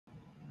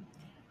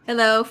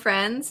Hello,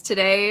 friends.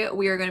 Today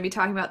we are going to be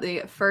talking about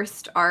the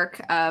first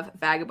arc of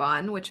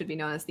Vagabond, which would be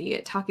known as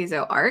the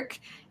Takezo arc.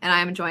 And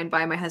I am joined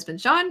by my husband,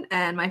 Sean,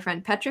 and my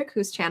friend Patrick,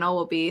 whose channel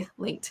will be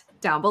linked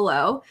down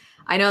below.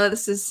 I know that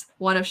this is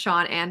one of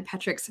Sean and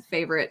Patrick's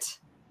favorite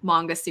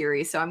manga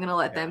series, so I'm going to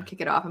let them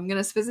kick it off. I'm going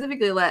to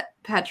specifically let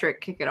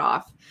Patrick kick it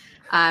off.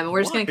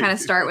 We're just going to kind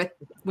of start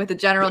with a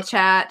general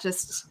chat,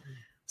 just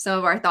some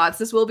of our thoughts.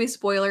 This will be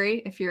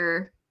spoilery if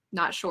you're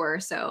not sure,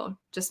 so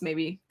just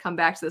maybe come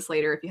back to this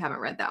later if you haven't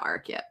read that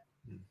arc yet.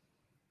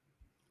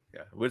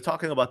 Yeah, we're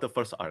talking about the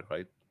first arc,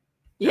 right?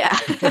 Yeah.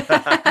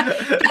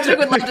 Patrick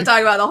would love to talk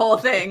about the whole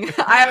thing.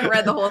 I haven't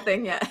read the whole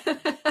thing yet.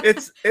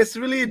 It's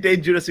really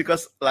dangerous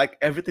because like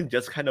everything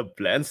just kind of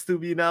blends to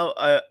me now.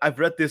 I've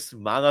read this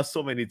manga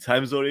so many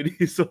times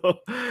already, so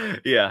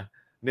yeah,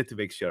 need to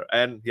make sure.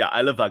 And yeah,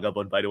 I love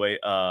Vagabond, by the way.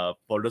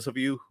 For those of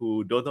you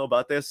who don't know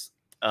about this,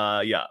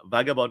 yeah,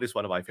 Vagabond is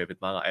one of my favorite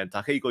manga, and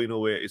Takehiko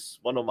Inoue is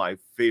one of my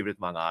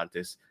favorite manga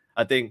artists.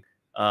 I think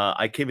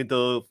I came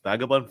into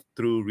Vagabond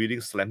through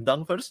reading Slam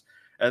Dunk first,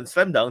 and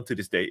Slam Dunk to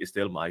this day is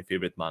still my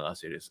favorite manga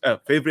series,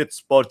 favorite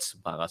sports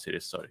manga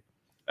series. Sorry.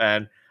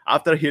 And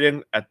after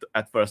hearing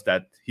at first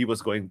that he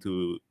was going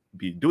to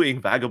be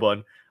doing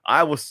Vagabond,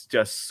 I was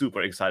just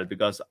super excited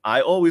because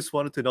I always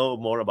wanted to know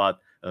more about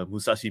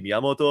Musashi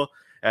Miyamoto.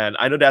 And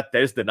I know that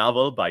there's the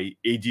novel by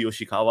Eiji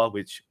Yoshikawa,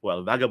 which,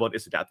 well, Vagabond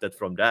is adapted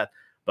from that,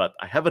 but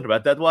I haven't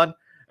read that one.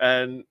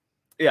 And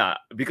yeah,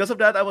 because of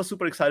that, I was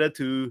super excited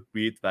to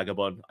read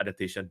Vagabond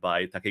adaptation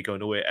by Takehiko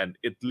Inoue, and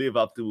it lived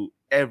up to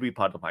every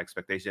part of my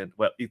expectation.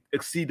 Well, it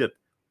exceeded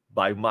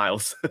by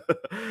miles.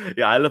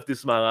 Yeah, I love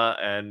this manga,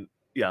 and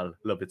yeah,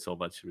 love it so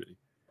much, really.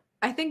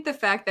 I think the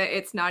fact that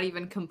it's not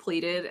even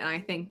completed, and I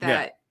think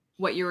that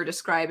what you were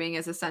describing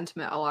is a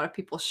sentiment a lot of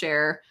people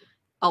share.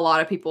 A lot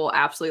of people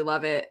absolutely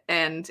love it,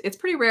 and it's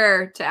pretty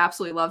rare to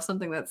absolutely love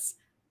something that's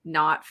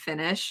not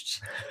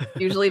finished.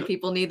 Usually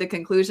people need the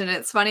conclusion.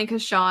 It's funny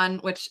because Sean,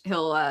 which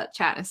he'll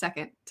chat in a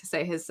second to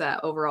say his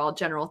overall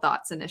general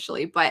thoughts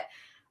initially, but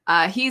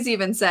he's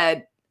even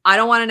said, I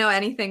don't want to know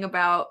anything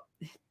about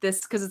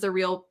this because it's a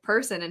real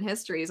person in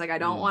history. He's like, I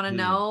don't want to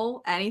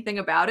know anything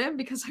about him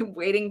because I'm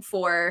waiting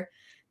for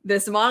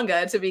this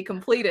manga to be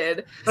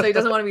completed. So he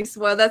doesn't want to be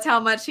spoiled. That's how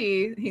much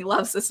he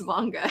loves this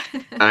manga.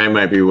 I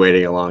might be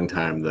waiting a long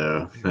time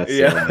though. That's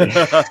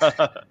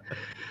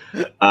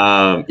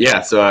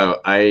yeah,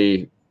 so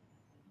I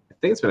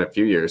think it's been a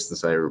few years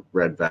since I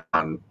read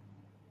Vagabond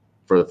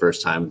for the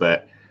first time,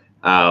 but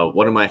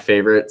one of my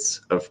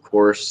favorites, of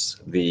course,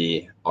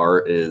 the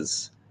art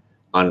is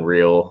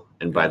unreal,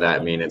 and by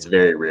that I mean it's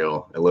very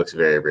real. It looks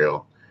very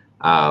real,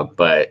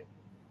 but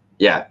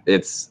yeah,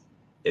 it's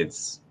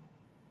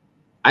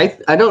I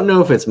don't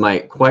know if it's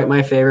quite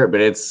my favorite, but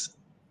it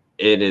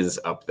is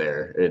up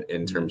there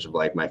in terms of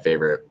like my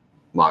favorite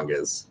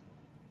mangas.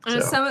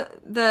 And some of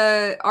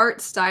the art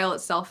style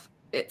itself,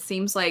 it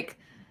seems like,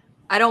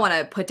 I don't want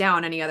to put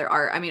down any other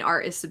art. I mean,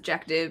 art is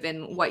subjective,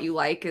 and what you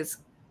like is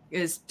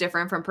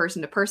different from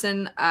person to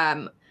person.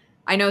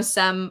 I know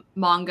some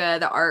manga,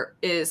 the art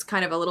is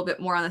kind of a little bit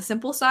more on the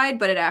simple side,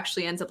 but it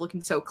actually ends up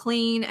looking so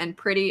clean and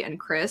pretty and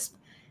crisp.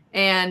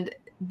 And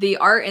the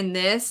art in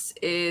this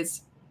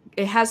it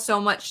has so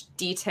much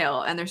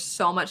detail and there's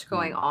so much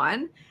going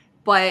on,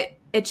 but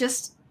it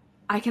just,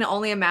 I can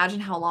only imagine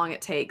how long it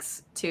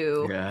takes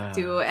to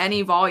do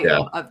any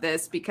volume of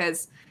this,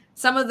 because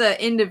some of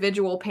the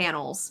individual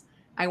panels,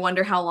 I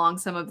wonder how long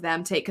some of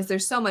them take, because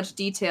there's so much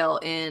detail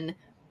in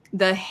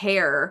the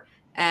hair,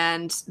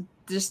 and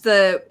just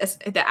the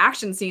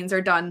action scenes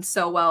are done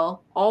so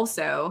well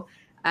also.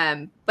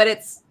 But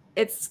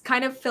it's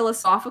kind of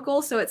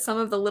philosophical, so it's some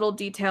of the little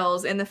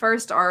details in the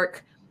first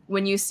arc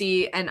when you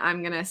see, and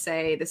I'm going to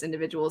say this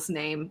individual's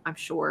name, I'm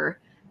sure,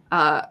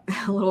 a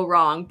little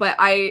wrong, but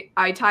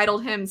I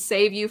titled him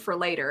Save You for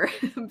Later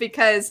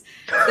because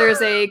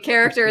there's a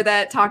character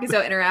that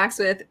Takezo interacts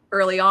with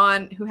early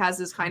on who has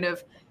this kind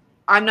of,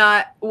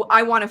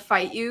 I want to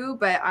fight you,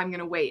 but I'm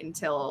going to wait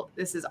until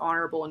this is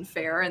honorable and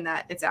fair and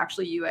that it's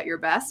actually you at your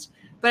best.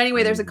 But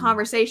anyway, there's a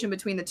conversation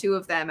between the two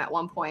of them at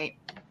one point,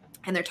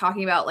 and they're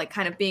talking about like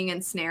kind of being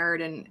ensnared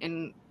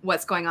and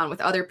what's going on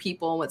with other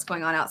people and what's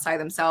going on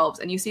outside themselves.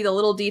 And you see the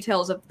little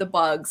details of the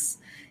bugs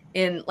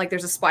in, like,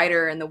 there's a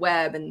spider in the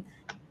web and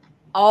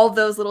all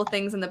those little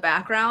things in the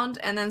background.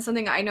 And then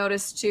something I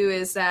noticed too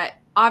is that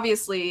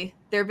obviously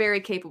they're very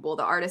capable.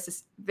 The artist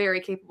is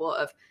very capable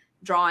of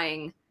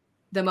drawing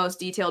the most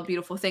detailed,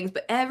 beautiful things.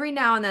 But every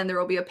now and then there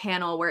will be a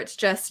panel where it's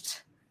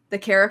just the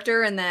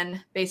character and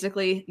then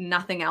basically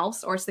nothing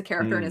else, or it's the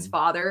character and his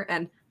father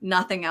and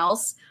nothing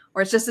else,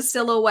 or it's just a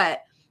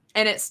silhouette.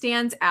 And it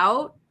stands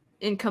out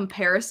in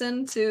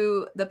comparison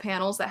to the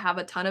panels that have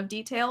a ton of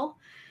detail.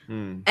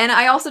 And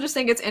I also just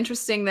think it's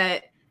interesting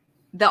that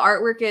the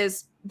artwork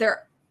is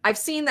there. I've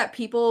seen that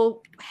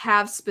people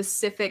have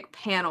specific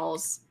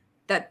panels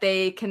that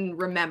they can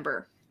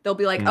remember. They'll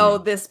be like, oh,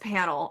 this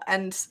panel.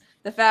 And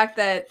the fact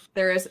that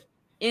there is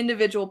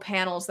individual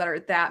panels that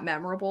are that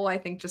memorable, I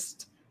think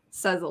just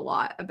says a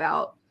lot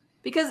about,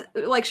 because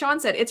like Sean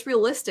said, it's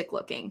realistic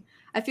looking.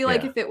 I feel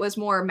like if it was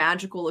more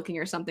magical looking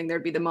or something,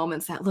 there'd be the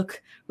moments that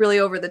look really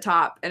over the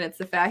top. And it's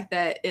the fact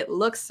that it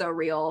looks so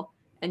real,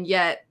 and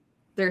yet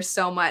there's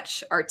so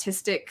much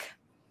artistic,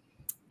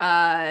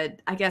 I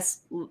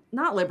guess,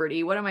 not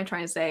liberty. What am I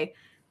trying to say?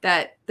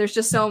 That there's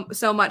just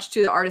so much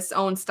to the artist's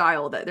own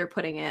style that they're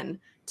putting in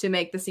to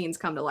make the scenes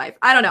come to life.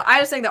 I don't know. I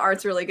just think the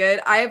art's really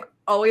good. I've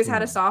always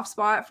had a soft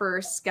spot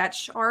for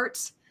sketch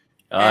art.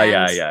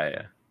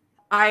 Yeah.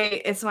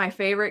 It's my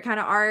favorite kind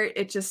of art.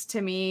 It just,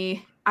 to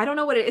me, I don't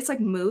know what it's like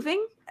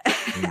moving.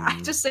 I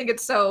just think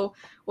it's so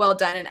well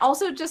done. And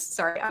also just,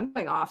 sorry, I'm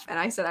going off. And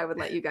I said I would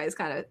let you guys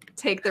kind of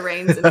take the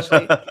reins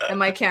initially. And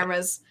my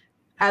camera's,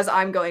 as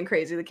I'm going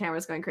crazy, the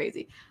camera's going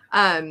crazy.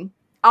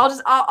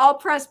 I'll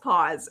press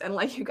pause and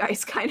let you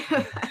guys kind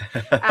of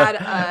add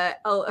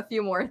a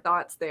few more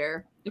thoughts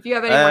there. If you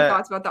have any more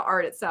thoughts about the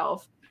art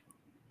itself.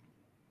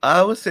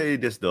 I would say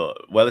this though.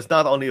 Well, it's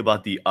not only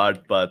about the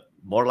art, but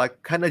more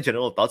like kind of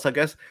general thoughts, I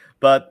guess.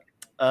 But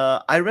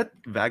I read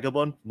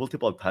Vagabond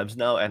multiple times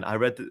now, and I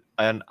read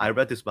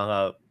this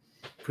manga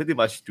pretty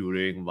much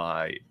during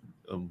my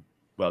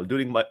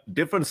during my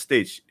different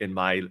stage in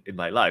my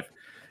life,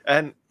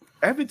 and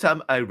every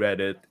time I read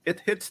it,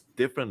 it hits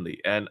differently.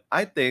 And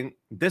I think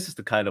this is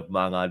the kind of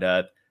manga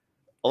that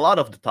a lot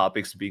of the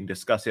topics being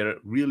discussed here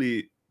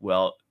really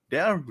they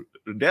are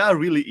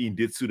really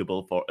indeed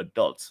suitable for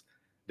adults.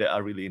 They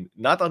are really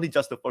not only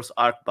just the first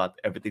arc, but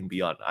everything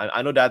beyond.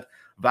 I know that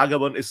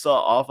Vagabond is so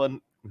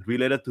often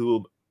related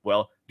to,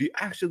 the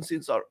action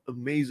scenes are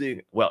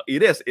amazing. Well,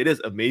 it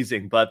is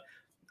amazing, but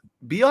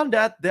beyond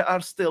that, there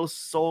are still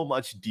so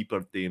much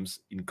deeper themes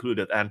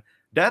included, and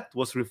that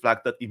was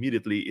reflected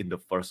immediately in the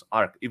first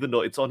arc, even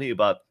though it's only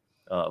about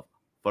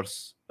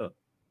first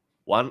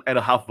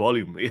 1.5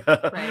 volume.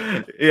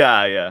 Right.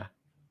 Yeah.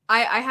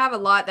 I have a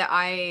lot that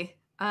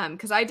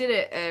because I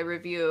did a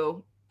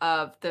review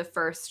of the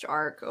first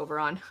arc over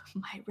on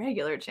my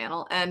regular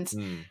channel, and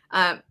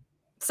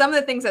some of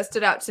the things that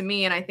stood out to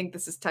me, and I think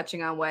this is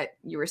touching on what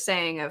you were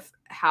saying of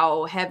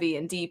how heavy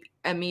and deep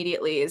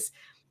immediately is.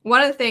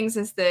 One of the things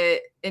is the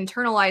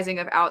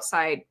internalizing of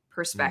outside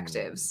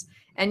perspectives.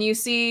 And you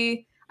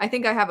see, I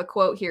think I have a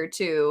quote here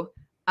too,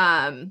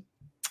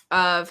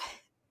 of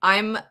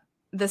I'm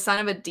the son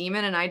of a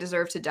demon and I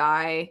deserve to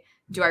die.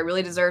 Do I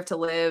really deserve to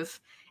live?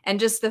 And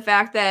just the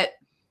fact that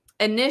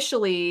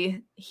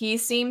initially he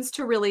seems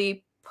to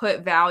really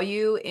put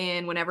value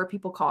in whenever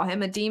people call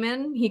him a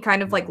demon. He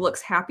kind of like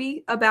looks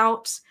happy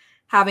about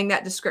having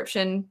that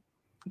description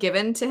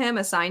given to him,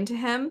 assigned to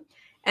him.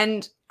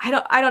 And I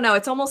don't know.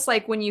 It's almost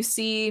like when you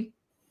see,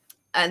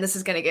 and this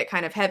is going to get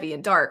kind of heavy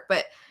and dark,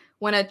 but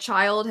when a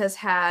child has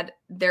had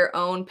their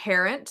own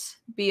parent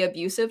be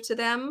abusive to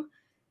them,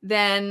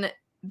 then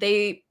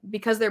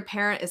because their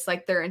parent is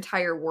like their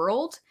entire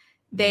world,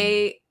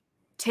 they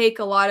take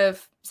a lot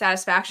of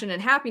satisfaction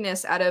and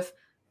happiness out of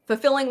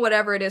fulfilling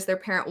whatever it is their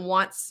parent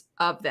wants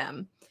of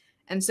them.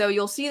 And so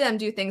you'll see them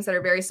do things that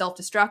are very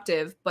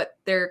self-destructive, but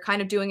they're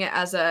kind of doing it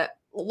as a,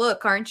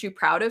 look, aren't you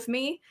proud of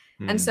me?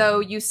 And so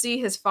you see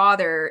his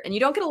father, and you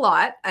don't get a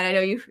lot, and I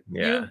know you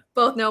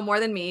both know more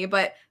than me,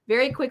 but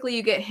very quickly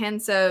you get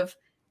hints of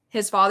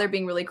his father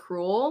being really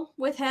cruel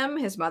with him,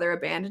 his mother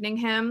abandoning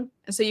him.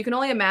 And so you can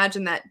only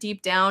imagine that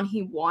deep down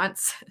he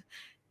wants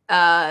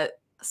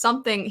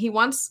something, he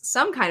wants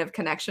some kind of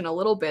connection a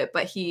little bit,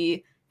 but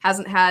he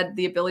hasn't had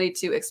the ability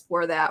to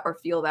explore that or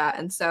feel that.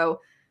 And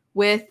so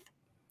with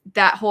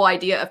that whole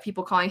idea of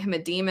people calling him a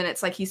demon,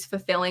 it's like he's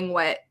fulfilling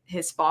what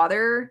his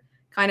father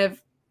kind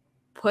of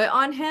put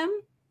on him.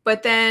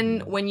 But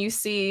then when you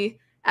see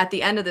at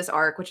the end of this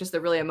arc, which is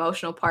the really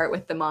emotional part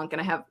with the monk,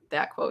 and I have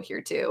that quote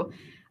here too,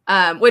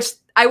 which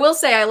I will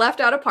say I left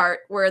out a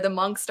part where the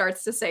monk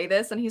starts to say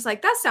this and he's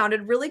like, that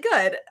sounded really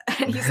good.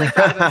 And he's like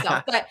proud of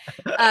himself. But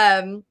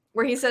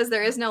where he says,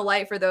 there is no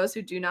light for those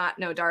who do not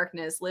know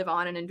darkness, live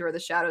on and endure the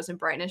shadows, and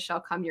brightness shall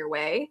come your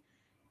way.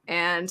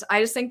 And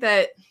I just think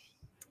that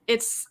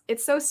it's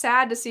so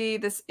sad to see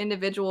this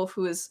individual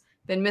who has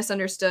been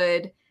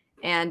misunderstood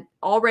and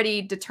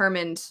already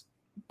determined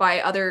by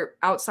other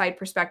outside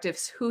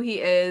perspectives who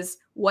he is,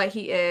 what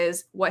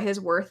his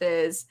worth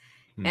is.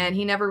 And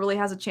he never really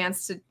has a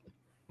chance to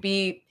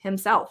be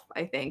himself,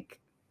 I think.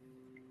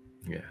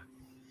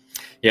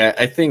 Yeah,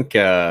 I think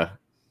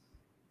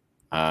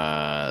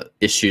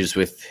issues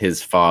with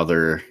his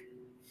father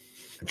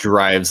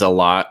drives a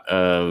lot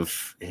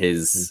of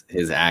his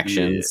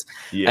actions.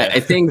 I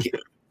think,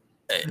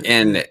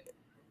 and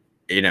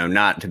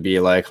not to be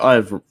like, oh,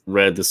 I've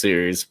read the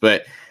series,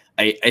 but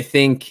I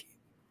think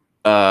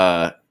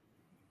Takezo,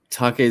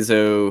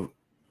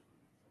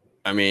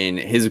 I mean,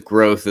 his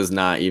growth is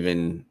not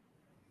even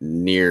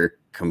near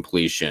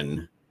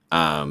completion.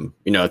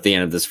 At the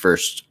end of this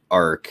first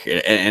arc,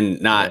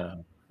 and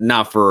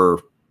not for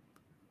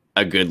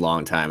a good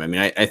long time. I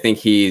mean, I think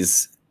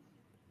he's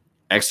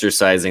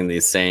exercising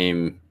these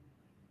same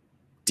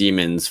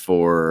demons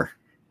for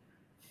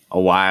a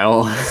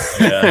while.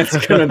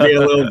 It's gonna be a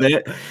little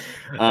bit.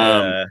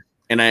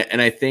 And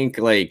I think,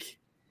 like,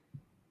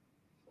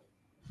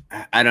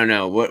 I don't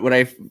know what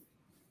I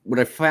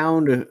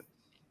found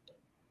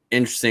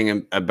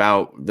interesting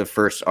about the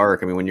first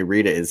arc, I mean, when you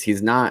read it, is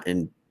he's not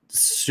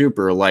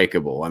super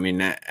likable. I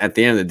mean, at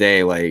the end of the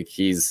day, like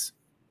he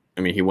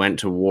went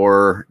to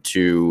war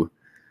to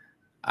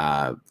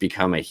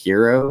become a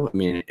hero. I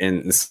mean,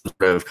 in this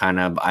sort of kind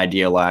of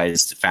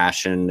idealized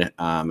fashion.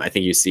 I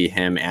think you see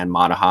him and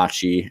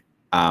Matahachi.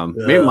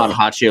 Maybe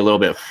Matahachi a little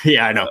bit.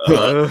 Yeah, I know.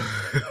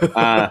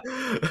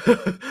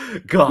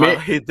 God, I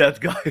hate that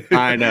guy.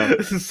 I know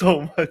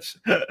so much.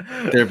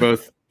 They're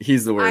both.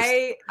 He's the worst.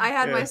 I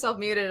had myself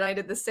muted and I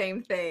did the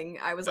same thing.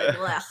 I was like,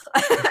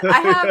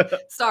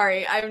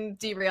 sorry, I'm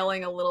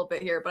derailing a little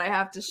bit here, but I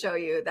have to show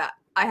you that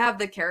I have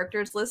the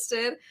characters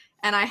listed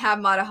and I have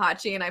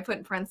Matahachi and I put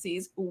in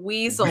parentheses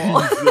Weasel.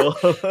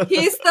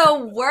 He's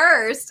the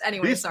worst.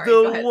 Anyway, He's sorry.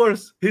 the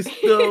worst. He's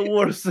the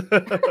worst.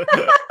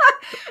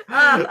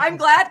 I'm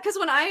glad because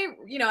when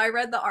I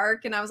read the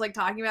arc and I was like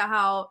talking about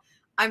how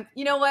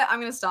you know what? I'm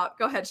going to stop.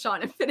 Go ahead,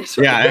 Sean, and finish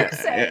what you're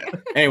saying.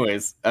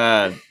 Anyways,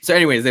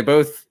 they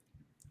both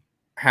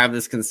have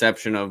this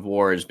conception of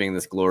war as being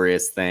this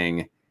glorious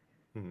thing,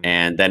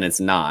 and then it's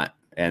not.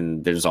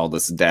 And there's all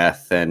this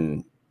death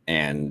and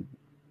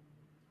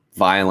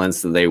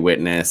violence that they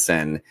witness.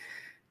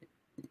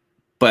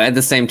 But at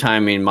the same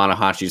time, I mean,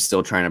 Matahachi's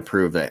still trying to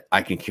prove that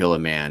I can kill a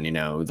man, you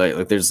know,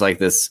 like there's like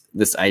this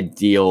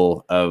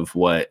ideal of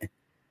what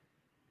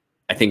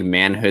I think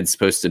manhood's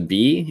supposed to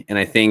be. And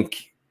I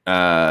think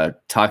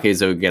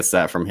Takezo gets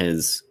that from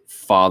his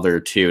father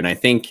too, and I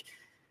think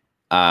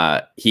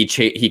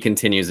he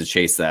continues to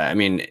chase that. I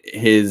mean,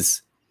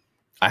 his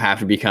 "I have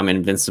to become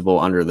invincible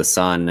under the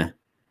sun,"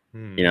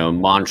 you know,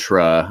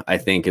 mantra, I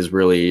think, is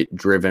really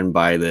driven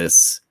by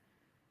this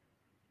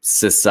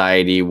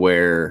society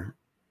where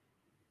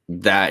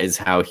that is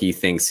how he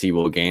thinks he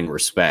will gain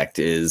respect,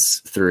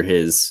 is through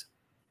his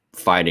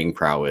fighting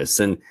prowess.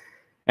 And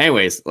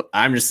anyways,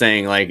 I'm just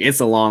saying, like, it's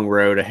a long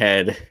road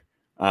ahead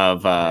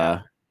of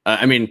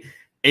I mean,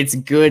 it's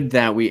good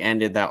that we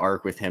ended that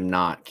arc with him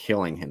not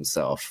killing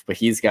himself, but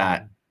he's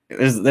got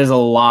there's a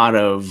lot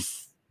of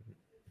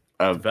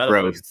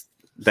growth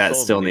that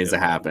still needs to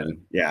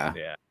happen. Yeah.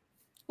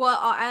 Well,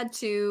 I'll add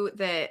to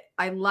that.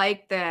 I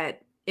like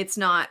that it's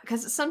not,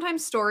 because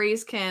sometimes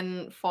stories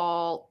can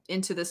fall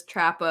into this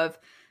trap of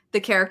the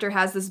character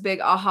has this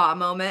big aha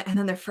moment and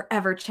then they're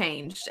forever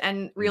changed.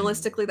 And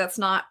realistically, that's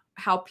not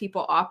how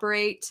people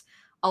operate.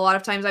 A lot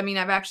of times, I mean,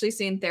 I've actually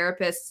seen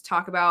therapists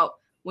talk about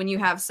when you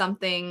have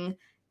something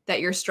that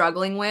you're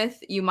struggling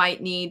with, you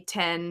might need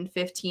 10,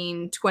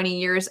 15, 20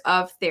 years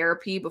of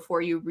therapy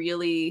before you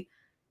really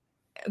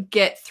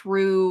get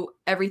through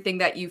everything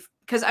that you've,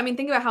 because I mean,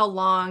 think about how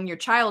long your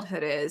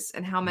childhood is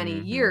and how many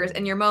years,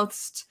 and your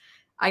most,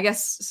 I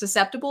guess,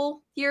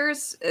 susceptible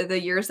years, the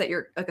years that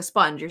you're like a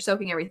sponge, you're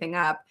soaking everything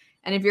up.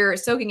 And if you're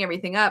soaking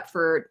everything up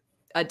for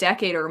a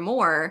decade or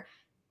more,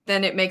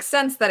 then it makes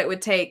sense that it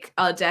would take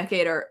a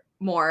decade or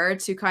more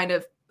to kind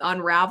of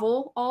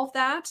unravel all of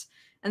that.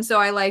 And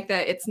so I like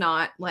that it's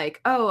not like,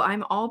 oh,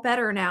 I'm all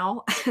better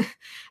now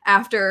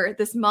after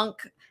this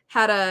monk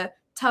had a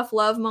tough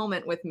love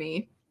moment with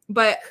me.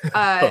 But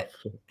I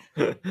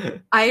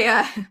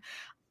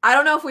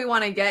don't know if we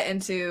want to get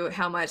into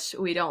how much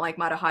we don't like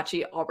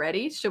Matahachi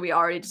already. Should we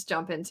already just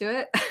jump into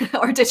it?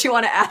 Or did you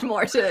want to add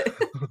more to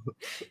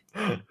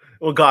it?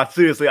 Oh God,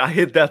 seriously, I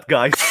hate that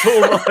guy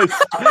so much.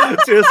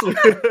 Seriously.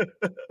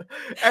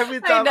 every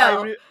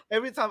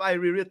time I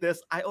reread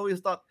this, I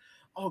always thought,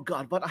 oh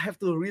God, but I have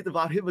to read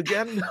about him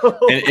again.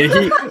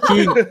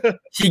 and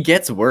he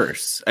gets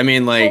worse. I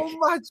mean, like, so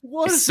much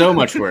worse. So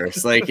much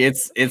worse. Like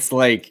it's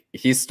like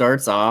he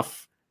starts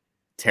off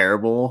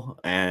terrible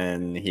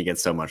and he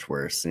gets so much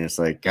worse. And it's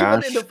like,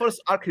 gosh. Even in the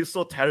first arc, he's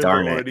so terrible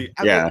already.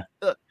 Yeah.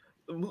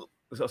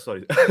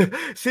 Sorry.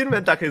 Scene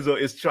when Takezo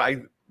is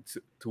trying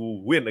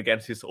to win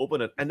against his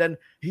opponent, and then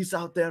he's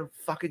out there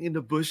fucking in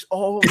the bush.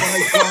 Oh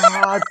my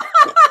God.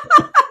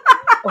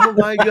 Oh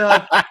my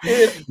God,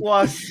 it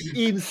was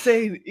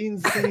insane.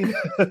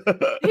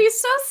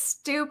 He's so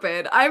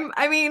stupid.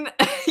 I mean,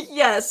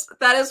 yes,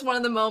 that is one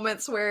of the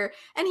moments where,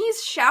 and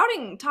he's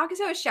shouting,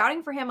 Takezo is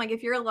shouting for him, like,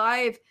 if you're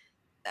alive,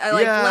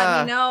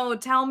 let me know,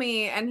 tell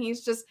me. And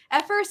he's just,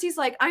 at first he's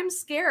like, I'm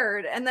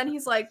scared. And then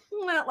he's like,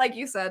 like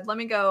you said, let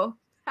me go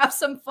have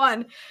some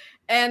fun.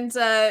 And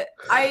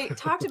I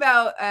talked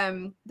about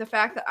the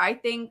fact that I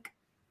think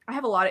I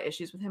have a lot of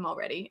issues with him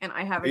already, and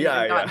I haven't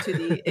even gotten to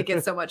the it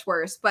gets so much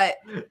worse. But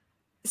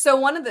so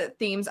one of the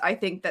themes I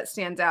think that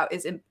stands out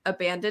is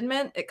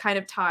abandonment. It kind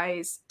of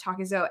ties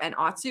Takezo and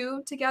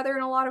Atsu together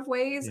in a lot of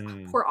ways.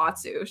 Poor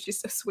Atsu,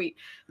 she's so sweet.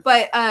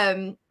 But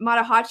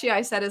Matahachi,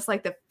 I said, is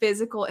like the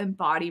physical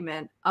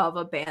embodiment of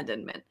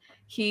abandonment.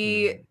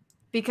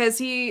 Because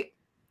he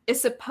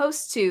is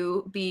supposed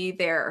to be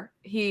there.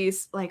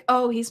 He's like,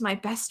 oh, he's my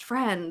best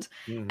friend.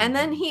 And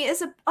then he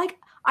is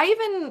I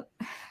even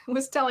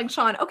was telling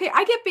Sean, okay,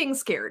 I get being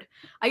scared.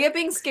 I get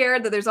being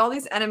scared that there's all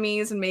these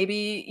enemies and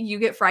maybe you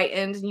get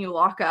frightened and you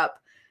lock up.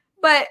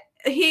 But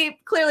he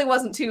clearly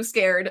wasn't too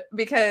scared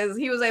because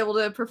he was able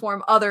to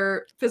perform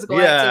other physical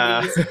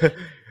activities.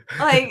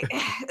 Like,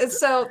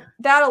 so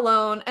that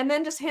alone. And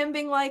then just him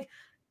being like,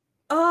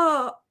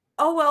 oh,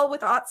 oh, well,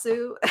 with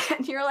Atsu.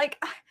 And you're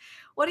like,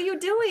 what are you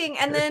doing?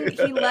 And then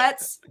he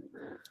lets,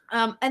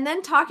 and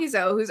then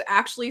Takizo, who's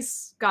actually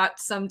got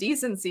some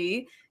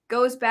decency,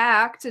 goes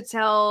back to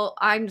tell,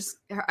 I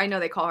know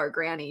they call her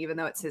Granny, even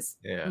though it's his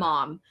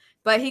mom,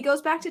 but he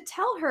goes back to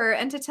tell her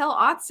and to tell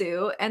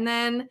Atsu. And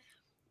then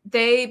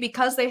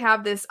because they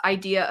have this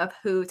idea of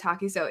who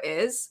Takizo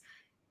is,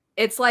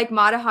 it's like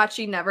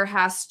Matahachi never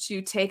has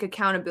to take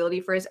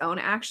accountability for his own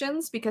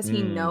actions because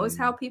he knows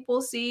how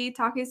people see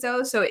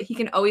Takizo. So he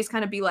can always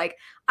kind of be like,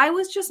 I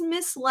was just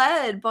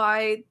misled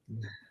by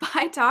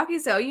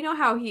Takizo. You know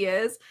how he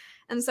is.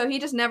 And so he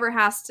just never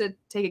has to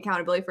take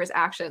accountability for his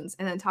actions.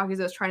 And then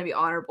Takizo is trying to be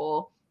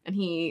honorable.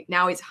 And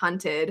now he's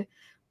hunted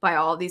by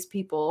all these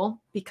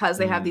people because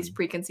they have these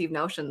preconceived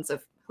notions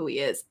of who he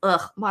is.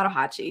 Ugh,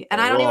 Matahachi. And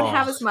I don't even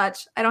have as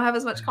much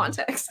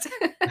context.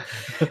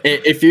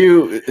 If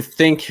you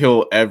think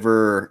he'll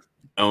ever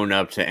own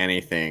up to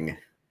anything,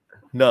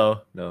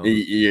 no, no.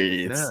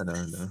 It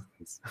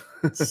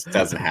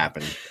doesn't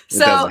happen.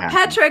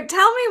 Patrick,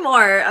 tell me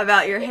more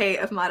about your hate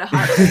of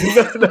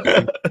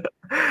Matahachi.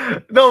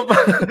 No,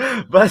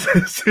 but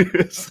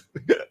seriously.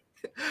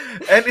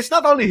 And it's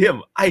not only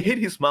him. I hate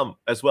his mom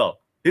as well.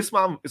 His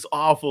mom is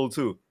awful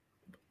too.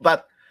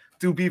 But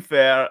to be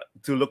fair,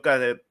 to look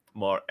at it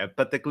more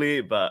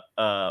empathically, but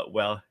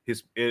well,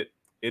 it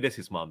is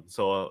his mom.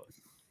 So,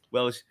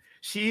 well,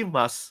 she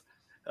must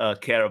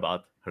care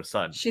about her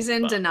son. She's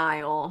in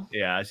denial.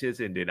 Yeah, she's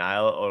in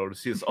denial, or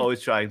she's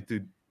always trying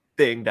to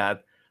think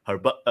that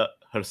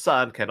her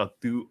son cannot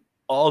do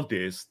all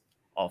these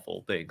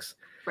awful things.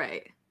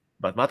 Right.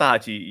 But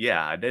Matahachi,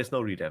 yeah, there's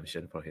no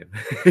redemption for him.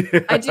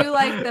 I do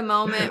like the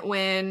moment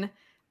when,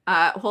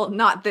 well,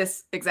 not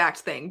this exact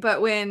thing,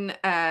 but when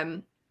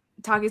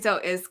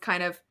Takizo is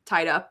kind of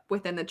tied up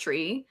within the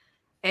tree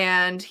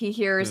and he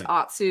hears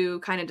Atsu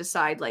kind of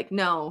decide like,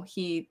 no,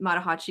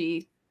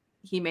 Matahachi,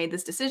 he made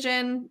this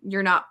decision.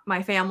 You're not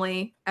my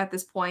family at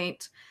this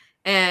point.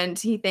 And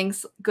he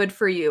thinks, good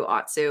for you,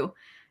 Atsu.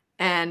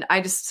 And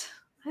I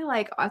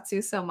like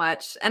Atsu so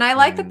much. And I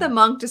like that the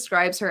monk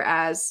describes her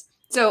as,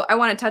 so I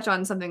want to touch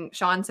on something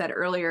Sean said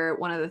earlier.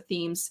 One of the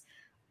themes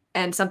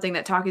and something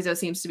that Takizo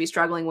seems to be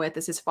struggling with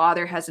is his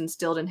father has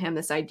instilled in him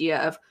this idea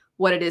of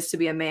what it is to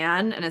be a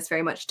man. And it's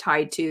very much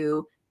tied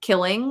to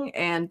killing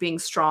and being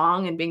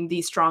strong and being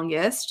the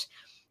strongest.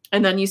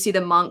 And then you see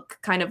the monk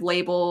kind of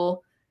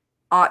label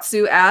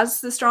Atsu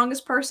as the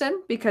strongest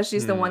person because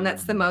she's the one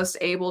that's the most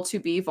able to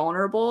be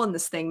vulnerable. And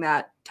this thing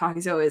that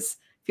Takizo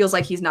feels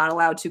like he's not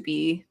allowed to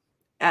be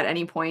at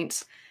any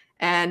point.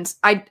 And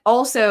I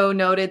also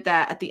noted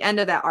that at the end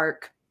of that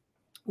arc,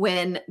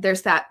 when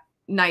there's that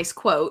nice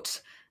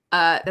quote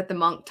that the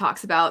monk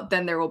talks about,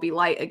 then there will be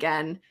light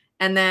again.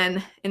 And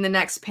then in the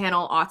next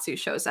panel, Atsu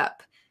shows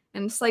up.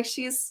 And it's like,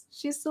 she's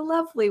the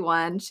lovely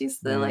one. She's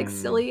the like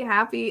silly,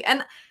 happy.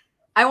 And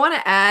I want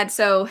to add,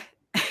 so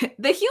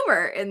the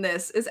humor in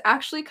this is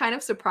actually kind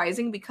of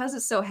surprising because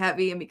it's so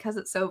heavy and because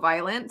it's so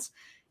violent.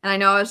 And I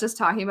know I was just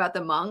talking about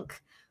the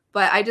monk,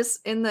 but I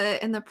just, in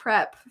the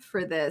prep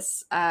for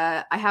this,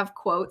 I have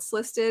quotes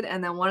listed.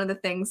 And then one of the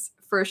things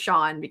for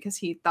Sean, because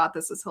he thought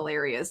this was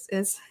hilarious,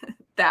 is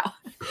that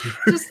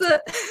just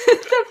the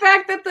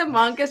fact that the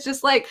monk is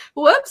just like,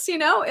 whoops,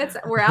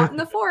 we're out in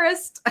the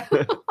forest.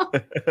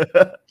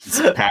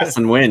 Just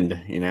passing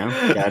wind, you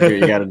gotta do what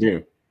you gotta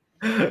do.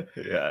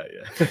 Yeah.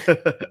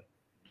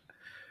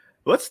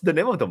 What's the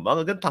name of the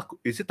monk again?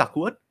 Is it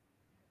Takuan?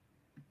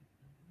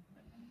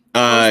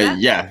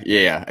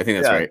 Yeah. I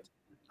think that's right.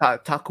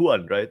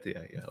 Takuan, right?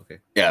 Yeah, okay.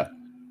 Yeah.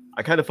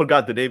 I kind of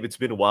forgot the name. It's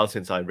been a while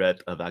since I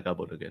read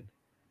Vagabond again.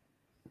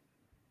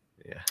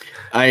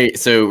 Yeah.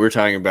 So we're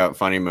talking about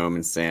funny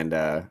moments,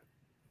 and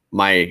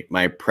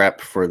my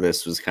prep for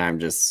this was kind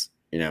of just,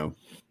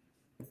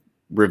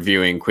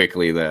 reviewing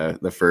quickly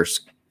the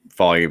first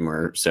volume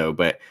or so,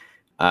 but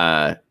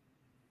I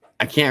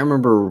can't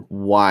remember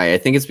why. I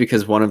think it's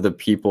because one of the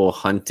people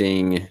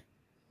hunting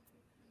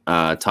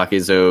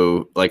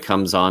Takizo like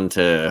comes on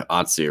to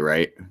Atsu,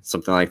 right?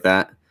 Something like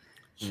that.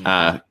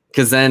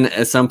 Because then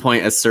at some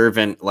point a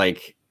servant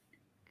like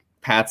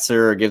pats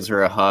her or gives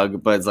her a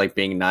hug, but it's like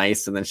being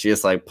nice, and then she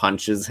just like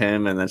punches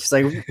him, and then she's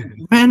like,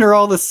 men are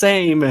all the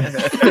same,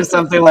 or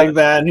something like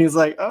that. And he's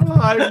like, oh,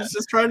 I was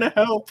just trying to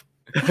help.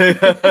 I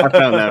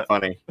found that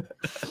funny.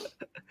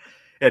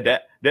 Yeah,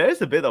 there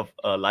is a bit of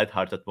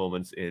lighthearted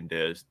moments in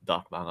this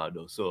dark manga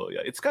though. So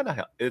yeah, it's kind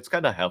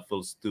of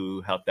helpful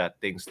to help that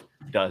things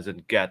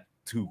doesn't get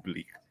too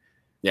bleak.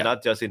 Yeah.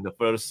 Not just in the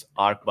first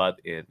arc, but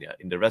in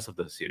the rest of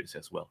the series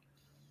as well.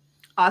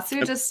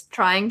 Atsu just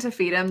trying to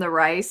feed him the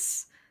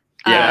rice.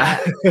 Yeah,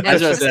 and she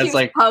just keeps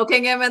like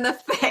poking him in the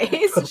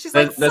face. She's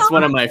like, that's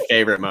one of my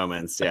favorite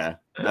moments. Yeah,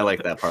 I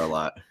like that part a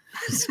lot.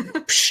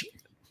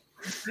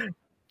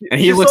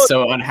 And he looks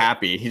so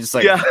unhappy. He's just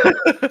like, yeah.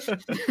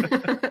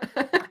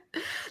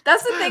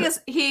 That's the thing, is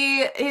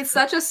he's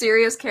such a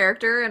serious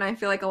character, and I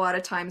feel like a lot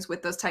of times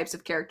with those types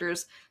of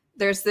characters,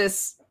 there's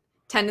this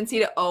tendency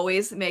to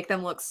always make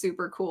them look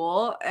super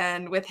cool.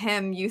 And with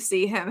him, you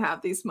see him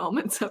have these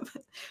moments of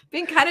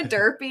being kind of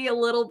derpy a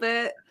little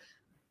bit.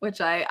 which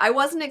I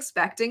wasn't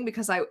expecting,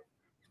 because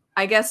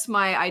I guess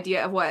my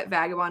idea of what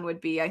Vagabond would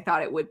be, I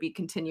thought it would be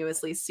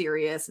continuously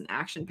serious and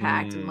action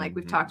packed. And like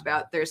we've talked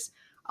about, there's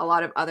a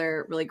lot of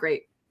other really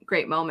great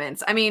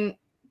moments. I mean,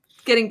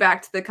 getting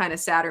back to the kind of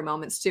sadder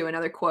moments too,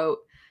 another quote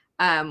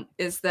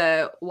is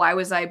the "Why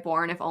was I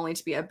born if only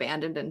to be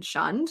abandoned and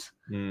shunned?"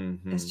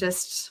 It's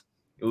just,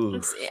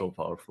 Ooh, so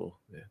powerful.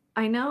 Yeah.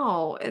 I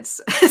know.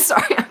 It's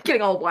sorry, I'm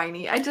getting all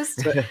whiny. I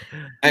just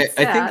I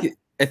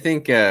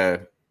think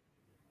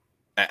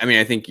I mean,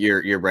 I think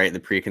you're right. The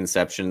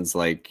preconceptions,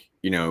 like,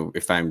 you know,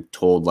 if I'm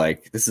told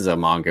like this is a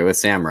manga with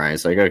samurai,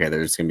 it's like, okay,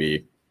 there's gonna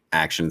be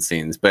action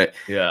scenes. But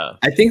yeah,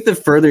 I think the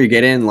further you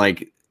get in,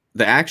 like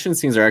the action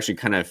scenes are actually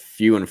kind of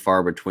few and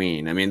far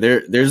between. I mean,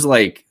 there's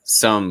like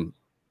some,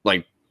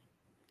 like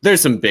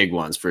there's some big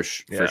ones for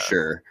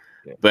sure.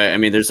 Yeah. But I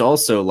mean, there's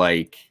also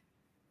like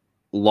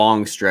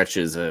long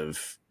stretches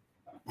of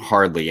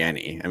hardly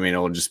any. I mean,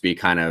 it'll just be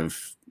kind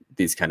of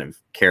these kind of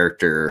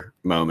character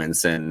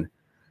moments, and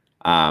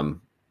I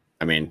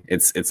mean,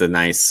 it's a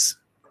nice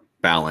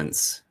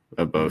balance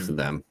of both of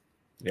them.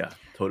 Yeah,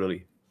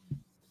 totally.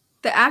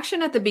 The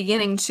action at the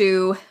beginning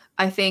too,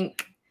 I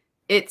think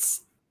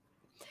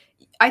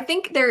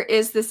there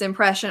is this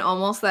impression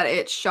almost that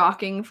it's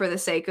shocking for the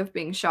sake of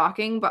being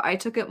shocking, but I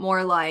took it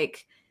more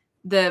like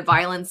the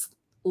violence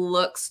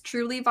looks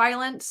truly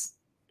violent,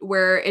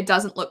 where it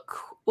doesn't look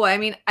cool. Well, I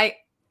mean,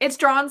 it's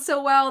drawn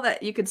so well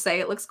that you could say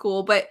it looks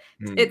cool, but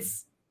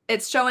it's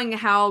showing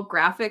how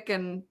graphic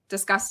and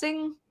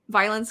disgusting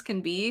violence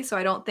can be. So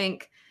I don't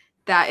think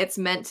that it's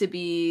meant to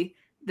be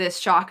this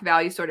shock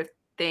value sort of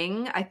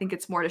thing. I think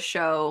it's more to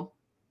show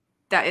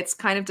that it's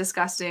kind of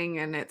disgusting,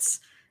 and it's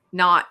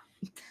not,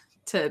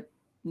 to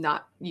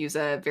not use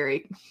a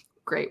very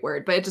great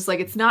word, but it's just like,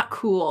 it's not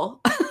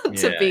cool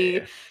to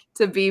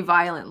be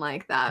violent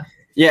like that.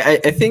 Yeah,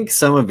 I think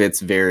some of it's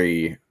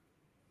very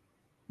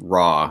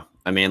raw.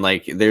 I mean,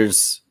 like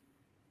there's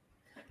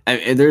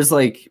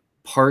like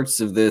parts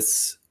of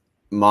this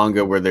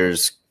manga where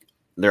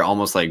they're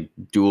almost like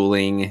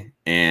dueling,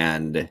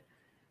 and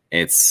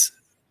it's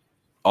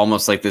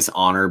almost like this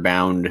honor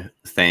bound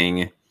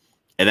thing.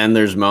 And then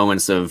there's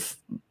moments of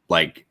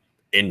like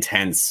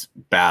intense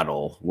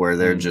battle where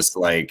they're just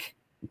like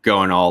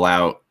going all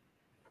out,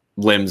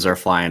 limbs are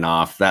flying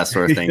off, that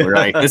sort of thing. We're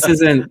like, this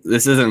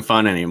isn't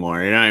fun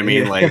anymore. You know what I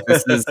mean? Like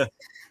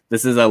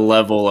this is a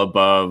level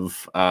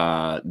above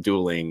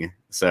dueling.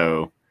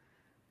 So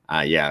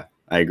yeah,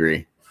 I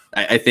agree.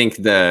 I think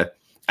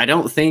I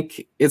don't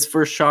think it's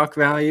for shock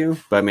value,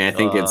 but I mean, I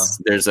think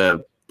there's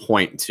a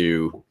point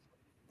to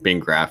being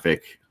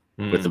graphic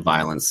with the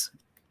violence.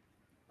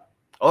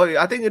 Oh,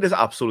 yeah, I think it is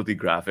absolutely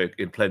graphic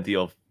in plenty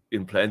of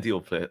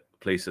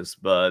places.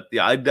 But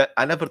yeah,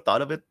 I never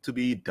thought of it to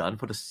be done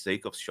for the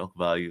sake of shock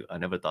value. I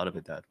never thought of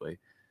it that way.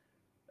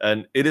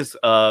 And it is,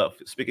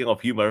 speaking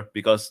of humor,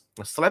 because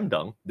Slam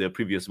Dunk, the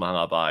previous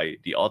manga by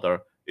the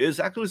author, is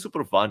actually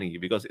super funny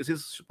because it's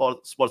his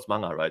sports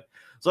manga, right?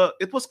 So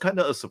it was kind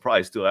of a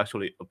surprise to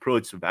actually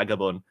approach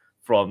Vagabond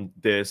from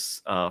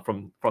this,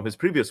 from his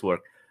previous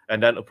work,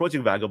 and then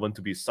approaching Vagabond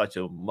to be such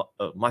a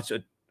much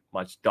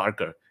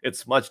darker.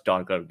 It's much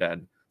darker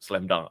than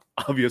Slam Dunk,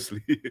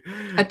 obviously.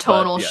 A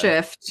tonal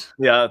shift.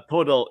 Yeah,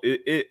 total.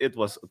 It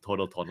was a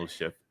total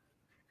shift.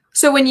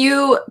 So when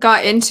you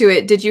got into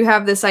it, did you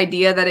have this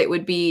idea that it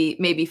would be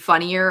maybe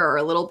funnier or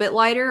a little bit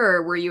lighter,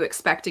 or were you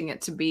expecting it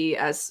to be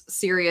as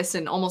serious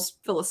and almost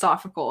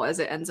philosophical as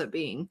it ends up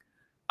being?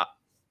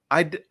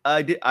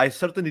 I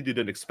certainly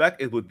didn't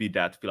expect it would be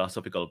that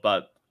philosophical,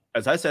 but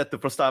as I said, the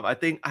first time I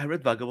think I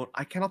read Vagabond,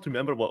 I cannot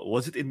remember what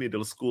was it in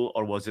middle school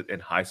or was it in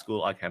high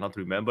school. I cannot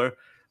remember.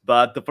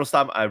 But the first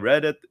time I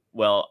read it,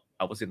 well,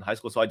 I was in high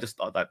school, so I just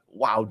thought that,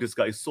 wow, this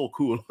guy is so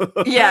cool.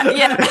 Yeah. I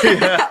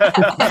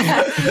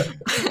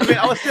mean,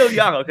 I was still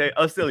young, okay?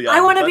 I was still young.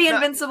 I want to be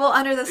invincible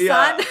under the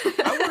sun.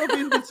 I want to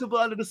be invincible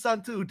under the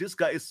sun too. This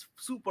guy is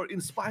super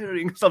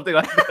inspiring, something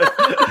like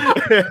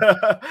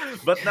that.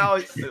 But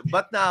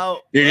now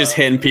you're just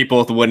hitting people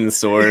with wooden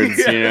swords.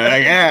 You know,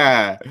 like,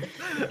 yeah.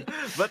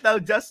 But now,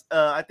 just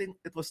I think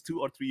it was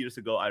 2 or 3 years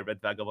ago, I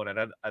read Vagabond, and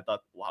then I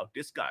thought, wow,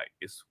 this guy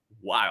is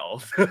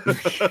wild.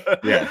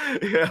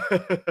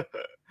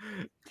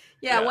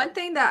 Yeah, one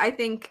thing that I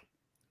think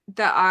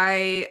that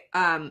I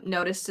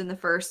noticed in the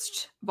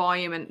first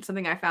volume, and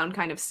something I found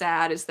kind of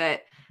sad, is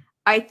that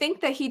I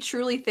think that he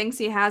truly thinks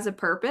he has a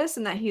purpose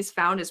and that he's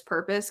found his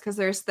purpose, because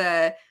there's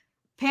the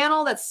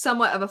panel that's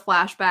somewhat of a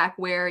flashback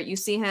where you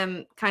see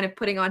him kind of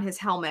putting on his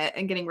helmet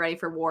and getting ready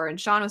for war. And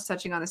Sean was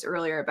touching on this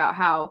earlier about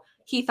how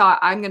he thought,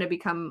 I'm going to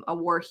become a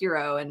war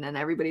hero and then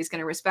everybody's going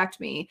to respect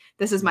me.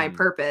 This is my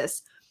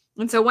purpose.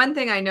 And so one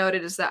thing I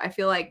noted is that I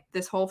feel like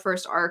this whole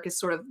first arc is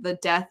sort of the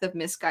death of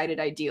misguided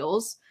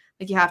ideals.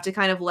 Like you have to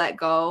kind of let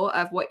go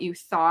of what you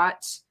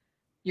thought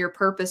your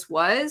purpose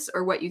was,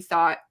 or what you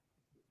thought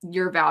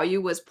your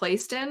value was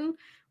placed in,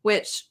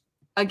 which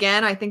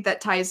again, I think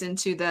that ties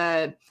into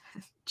the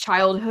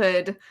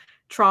childhood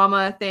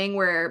trauma thing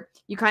where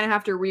you kind of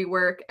have to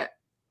rework.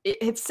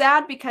 It's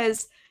sad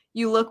because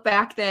you look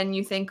back then,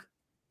 you think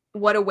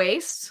what a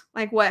waste.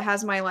 Like, what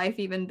has my life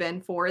even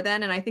been for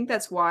then? And I think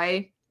that's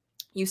why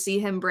you see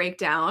him break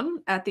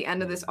down at the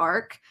end of this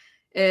arc,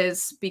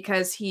 is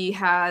because he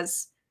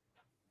has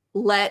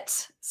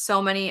let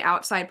so many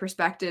outside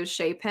perspectives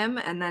shape him,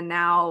 and then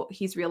now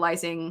he's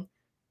realizing,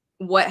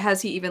 what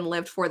has he even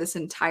lived for this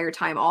entire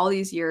time, all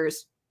these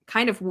years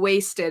kind of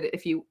wasted,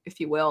 if you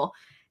will.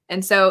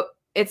 And so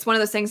it's one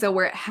of those things though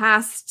where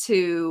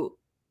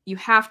you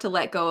have to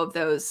let go of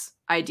those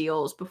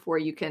ideals before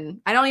you can.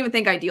 I don't even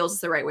think ideals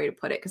is the right way to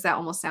put it, because that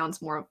almost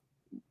sounds more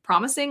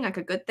promising, like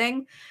a good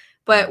thing.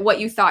 But what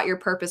you thought your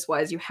purpose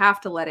was, you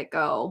have to let it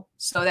go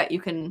so that you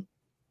can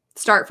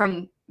start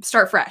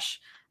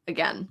fresh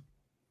again.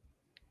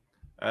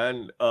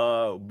 And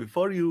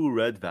before you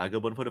read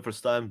Vagabond for the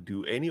first time,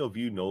 do any of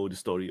you know the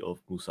story of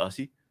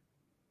Musashi?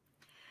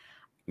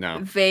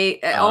 No.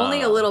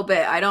 Only a little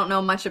bit. I don't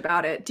know much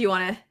about it. Do you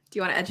want to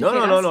educate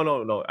us?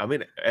 No. I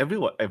mean,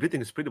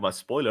 everything is pretty much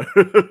spoiler.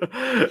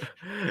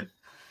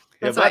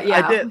 That's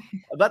yeah,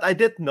 but I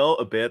did know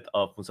a bit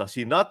of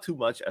Musashi, not too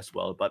much as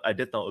well, but I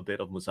did know a bit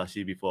of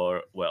Musashi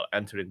before, well,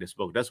 entering this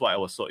book. That's why I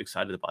was so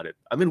excited about it.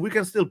 I mean, we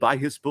can still buy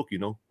his book,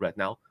 right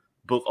now.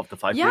 Book of the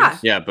Five Rings.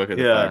 Yeah, Book of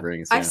the Five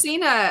Rings. Yeah. I've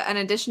seen an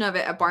edition of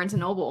it at Barnes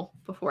and Noble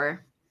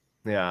before.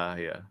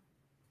 Yeah.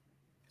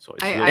 So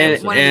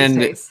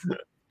it's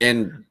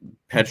and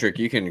Patrick,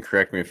 you can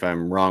correct me if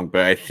I'm wrong,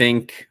 but I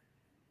think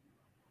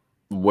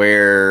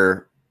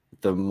where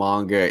the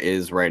manga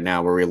is right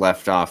now, where we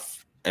left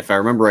off, if I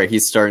remember right,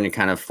 he's starting to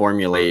kind of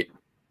formulate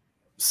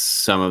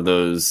some of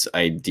those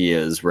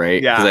ideas,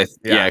 right? I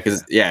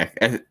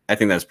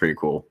think that's pretty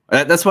cool.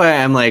 That's why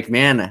I'm like,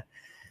 man,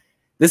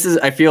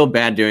 I feel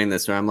bad doing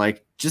this, where I'm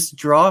like, just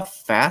draw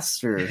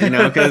faster,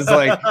 because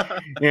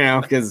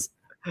because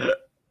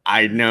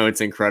I know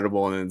it's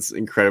incredible and it's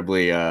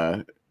incredibly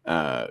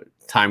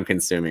time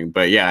consuming.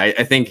 But yeah,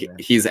 I think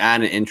he's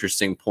at an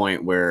interesting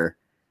point where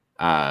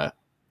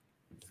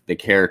the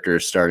character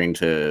is starting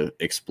to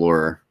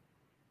explore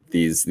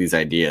these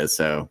ideas.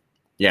 So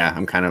yeah,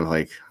 I'm kind of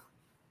like,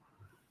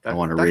 I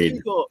want to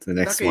read the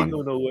next one.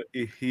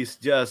 He's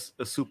just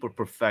a super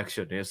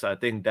perfectionist. I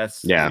think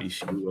that's the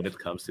issue when it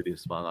comes to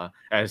this manga.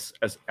 As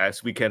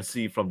we can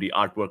see from the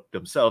artwork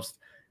themselves,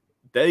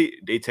 they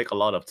take a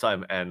lot of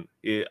time, and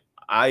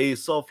I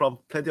saw from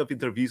plenty of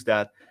interviews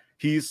that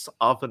he's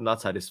often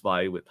not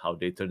satisfied with how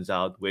they turns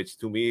out, which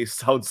to me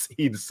sounds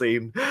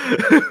insane.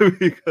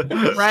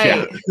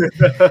 Right.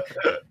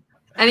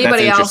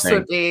 Anybody else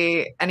would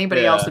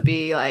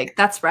be like,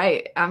 that's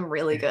right, I'm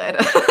really good.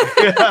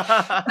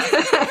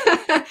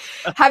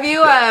 Have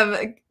you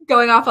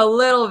going off a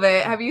little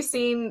bit, have you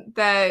seen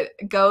that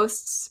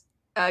Ghost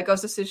of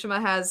Tsushima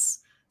has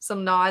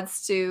some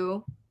nods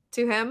to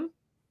him?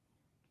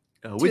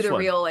 Which to the one?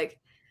 real, like,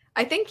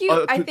 I think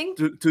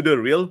to the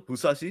real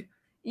Musashi?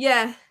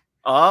 Yeah.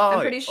 Oh, I'm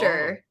pretty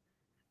sure.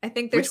 I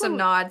think there's some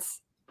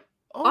nods.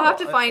 I'll have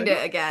to find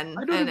it again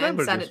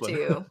and send it to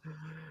you.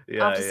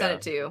 I'll have to send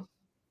it to you.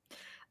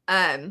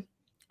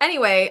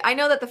 Anyway, I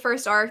know that the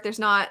first arc, it's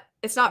not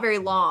very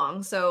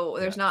long, so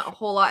there's not a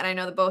whole lot, and I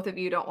know that both of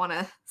you don't want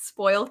to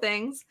spoil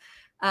things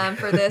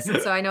for this,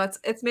 and so I know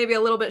it's maybe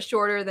a little bit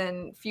shorter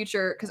than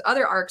future, because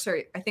other arcs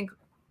are, I think,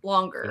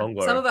 longer.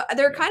 Some of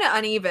they're kind of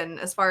uneven,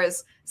 as far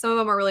as some of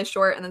them are really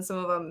short, and then some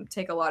of them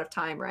take a lot of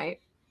time,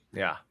 right?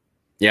 Yeah.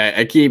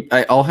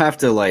 I'll have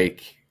to,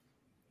 like,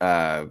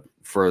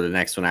 for the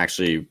next one,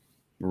 actually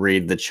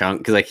read the chunk,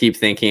 because I keep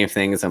thinking of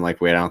things. I'm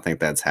like, wait, I don't think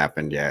that's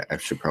happened yet. I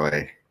should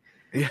probably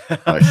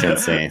shouldn't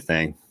say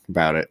anything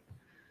about it.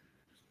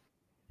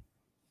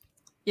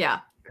 Yeah,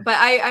 but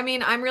I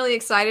mean, I'm really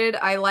excited.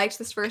 I liked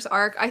this first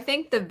arc. I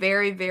think the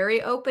very,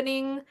 very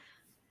opening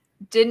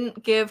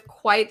didn't give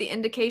quite the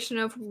indication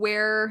of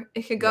where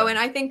it could go. And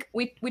I think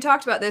we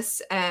talked about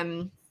this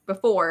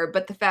before,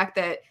 but the fact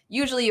that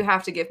usually you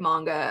have to give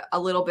manga a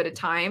little bit of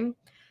time.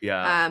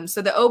 Yeah.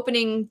 So the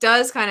opening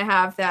does kind of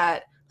have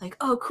that, like,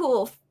 oh,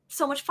 cool,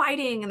 so much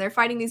fighting, and they're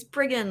fighting these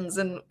brigands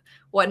and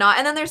whatnot.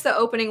 And then there's the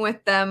opening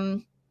with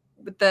them,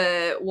 with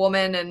the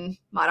woman and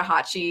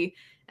Marahachi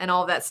and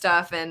all of that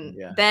stuff. And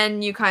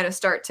then you kind of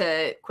start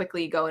to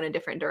quickly go in a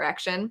different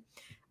direction.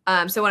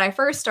 So when I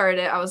first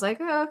started, I was like,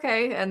 oh,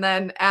 okay. And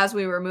then as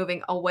we were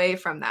moving away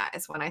from that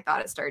is when I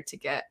thought it started to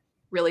get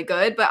really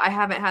good. But I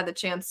haven't had the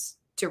chance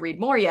to read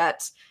more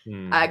yet,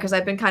 because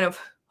I've been kind of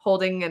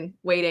holding and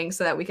waiting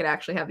so that we could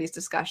actually have these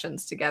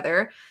discussions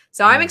together.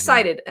 So I'm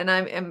excited, and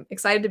I'm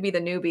excited to be the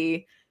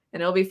newbie.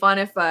 And it'll be fun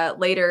if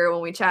later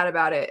when we chat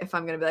about it, if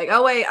I'm going to be like,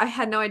 oh, wait, I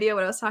had no idea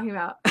what I was talking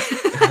about.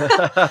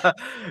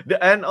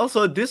 And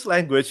also this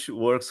language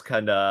works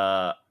kind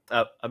of,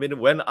 I mean,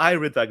 when I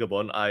read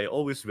Vagabond, I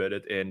always read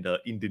it in the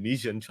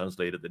Indonesian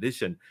translated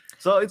edition.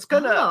 So it's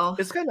kind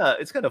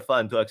of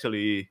fun to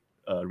actually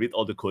read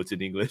all the quotes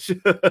in English.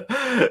 Oh,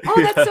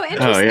 that's so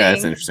interesting. Oh, yeah,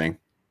 that's interesting.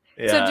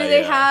 So do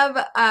they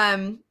have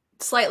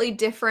slightly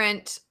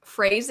different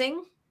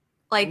phrasing?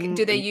 Like,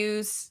 do they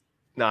use...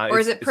 or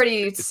is it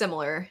pretty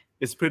similar?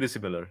 It's pretty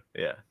similar,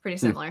 yeah. Pretty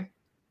similar.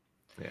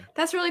 Yeah.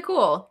 That's really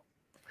cool.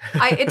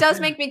 It does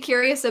make me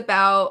curious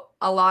about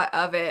a lot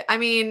of it. I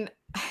mean,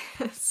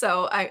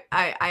 So I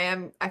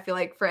feel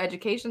like for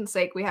education's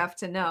sake, we have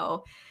to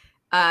know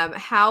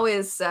how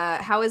is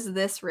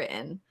this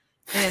written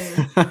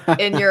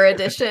in your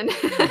edition?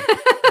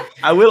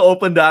 I will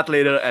open that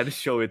later and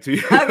show it to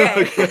you.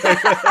 Okay.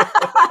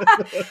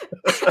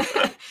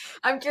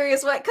 I'm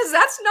curious because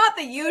that's not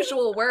the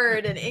usual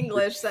word in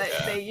English that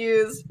they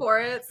use for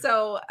it.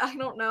 So I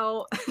don't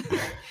know.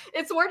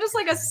 It's more just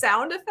like a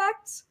sound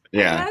effect,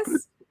 Yeah. I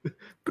guess.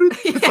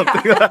 Something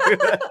like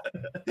that.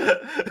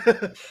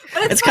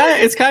 But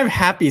it's kind of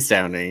happy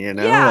sounding, you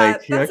know? Yeah,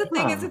 like, that's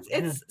like, the thing.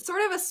 oh, It's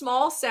sort of a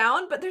small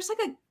sound, but there's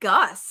like a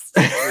gust.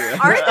 Yeah.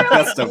 Aren't there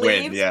Gust like of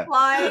wind, leaves yeah.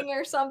 flying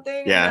or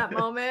something Yeah. in that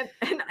moment?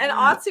 And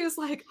Atsu's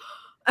like,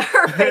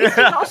 her face is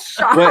all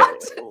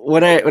shocked.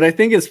 what I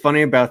think is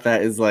funny about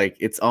that is like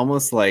it's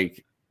almost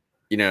like,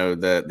 you know,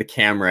 the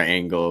camera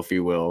angle, if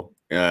you will,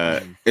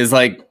 is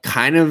like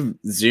kind of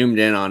zoomed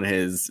in on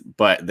his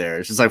butt there.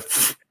 It's just like,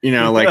 you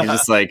know, like it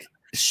just like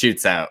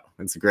shoots out.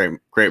 It's a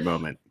great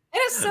moment. It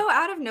is so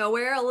out of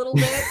nowhere a little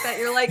bit that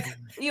you're like,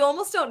 you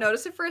almost don't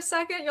notice it for a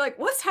second. You're like,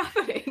 what's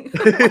happening?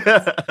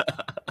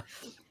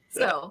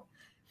 So,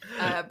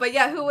 but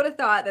yeah, who would have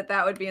thought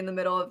that would be in the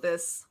middle of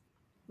this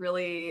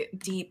really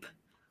deep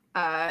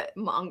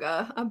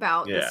manga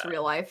about this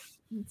real life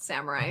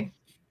samurai?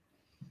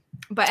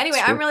 But anyway,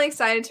 I'm really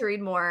excited to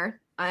read more.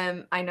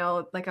 I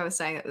know, like I was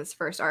saying, that this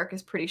first arc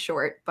is pretty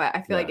short, but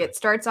I feel like it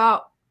starts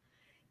out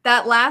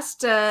that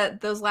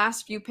those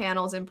last few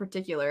panels in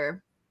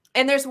particular.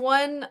 And there's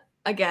one,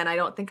 again, I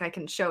don't think I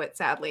can show it,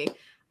 sadly,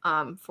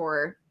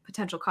 for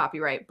potential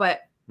copyright,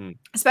 but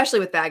especially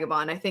with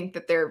Vagabond, I think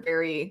that they're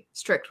very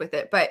strict with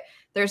it. But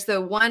there's the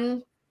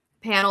one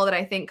panel that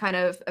I think kind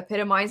of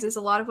epitomizes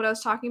a lot of what I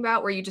was talking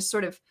about, where you just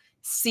sort of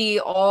see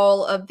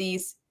all of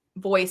these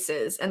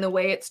voices, and the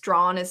way it's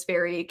drawn is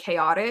very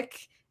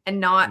chaotic and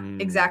not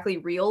exactly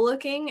real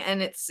looking.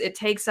 And it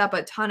takes up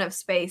a ton of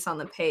space on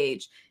the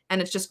page.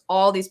 And it's just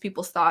all these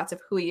people's thoughts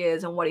of who he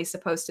is and what he's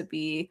supposed to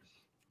be,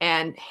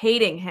 and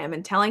hating him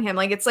and telling him,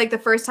 like, it's like the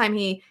first time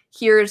he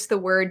hears the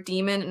word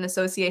demon in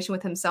association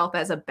with himself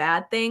as a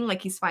bad thing.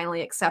 Like he's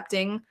finally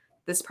accepting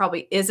this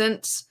probably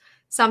isn't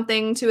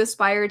something to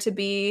aspire to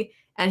be.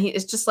 And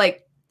it's just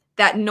like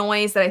that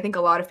noise that I think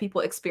a lot of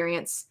people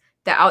experience,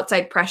 the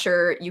outside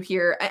pressure you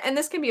hear. And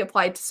this can be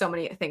applied to so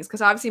many things,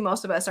 because obviously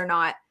most of us are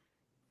not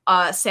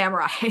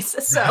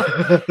samurais. So,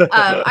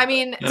 I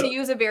mean, to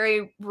use a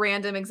very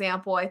random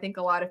example, I think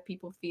a lot of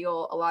people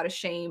feel a lot of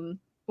shame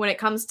when it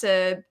comes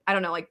to, I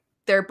don't know, like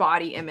their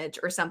body image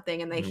or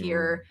something. And they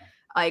hear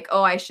like,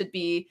 oh, I should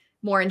be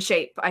more in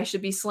shape. I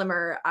should be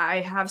slimmer.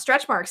 I have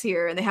stretch marks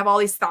here. And they have all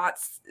these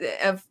thoughts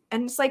of,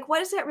 and it's like, what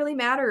does that really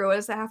matter? What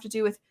does that have to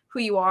do with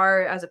who you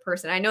are as a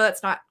person? I know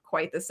that's not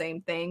quite the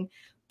same thing,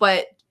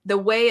 but the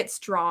way it's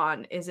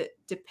drawn is it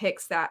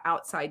depicts that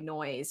outside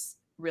noise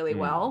really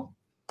well.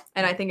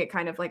 And I think it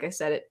kind of, like I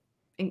said,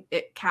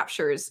 it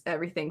captures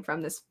everything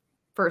from this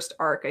first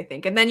arc, I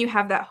think. And then you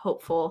have that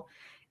hopeful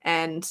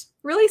and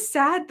really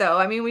sad, though.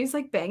 I mean, when he's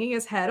like banging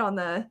his head on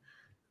the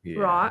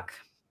rock.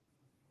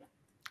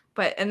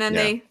 And then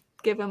they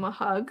give him a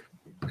hug.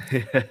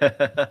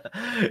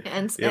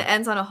 And it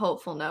ends on a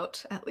hopeful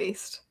note, at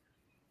least.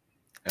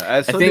 So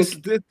I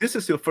think this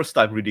is your first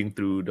time reading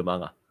through the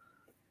manga?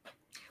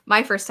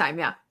 My first time,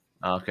 yeah.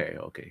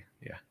 Okay,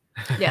 yeah.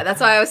 Yeah, that's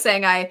why I was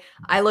saying I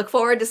look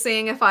forward to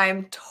seeing if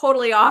I'm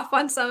totally off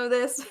on some of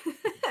this.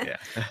 Yeah.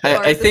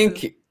 I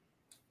think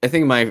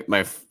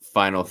my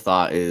final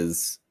thought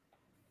is,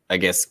 I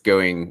guess,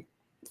 going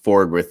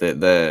forward with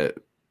it,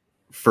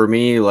 for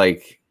me,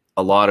 like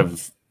a lot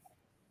of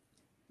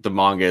the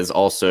manga is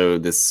also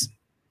this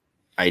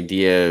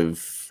idea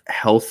of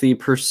healthy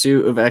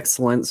pursuit of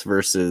excellence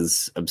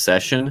versus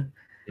obsession.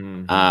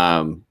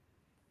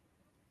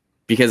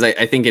 Because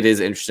I think it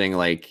is interesting,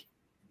 like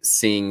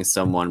seeing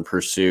someone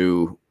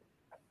pursue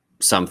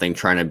something,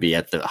 trying to be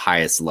at the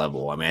highest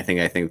level. I mean,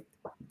 I think,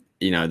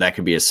 you know, that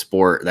could be a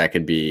sport, that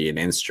could be an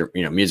instrument,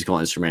 you know, musical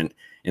instrument.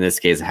 In this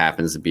case, it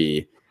happens to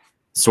be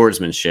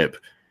swordsmanship.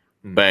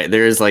 But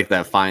there is like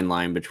that fine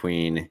line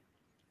between,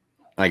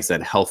 like I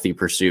said, healthy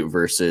pursuit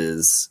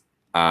versus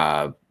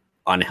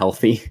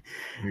unhealthy.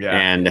 Yeah.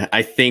 And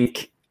I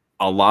think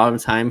a lot of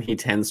the time he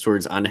tends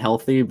towards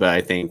unhealthy, but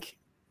I think,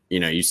 you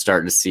know, you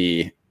start to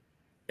see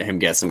him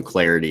get some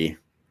clarity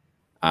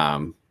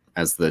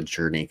as the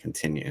journey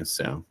continues.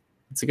 So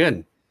it's a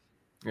good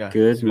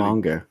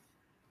manga.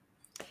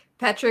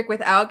 Patrick,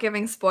 without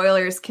giving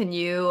spoilers, can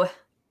you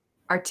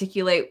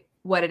articulate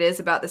what it is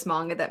about this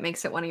manga that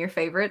makes it one of your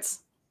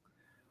favorites?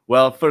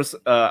 Well, first,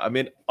 I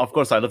mean, of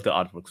course, I love the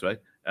artworks, right?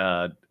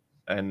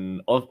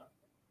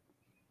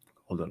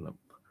 Hold on.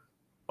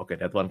 Okay,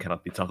 that one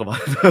cannot be talked about.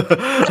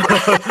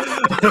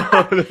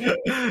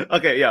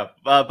 Okay, yeah,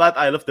 but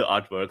I love the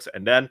artworks,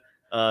 and then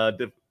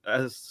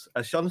as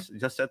Sean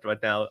just said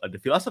right now, the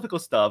philosophical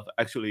stuff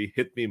actually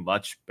hit me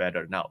much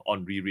better now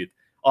on reread.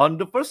 On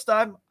the first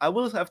time, I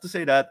will have to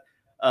say that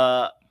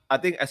I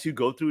think as you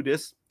go through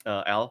this,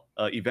 Al,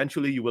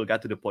 eventually you will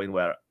get to the point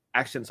where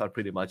actions are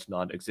pretty much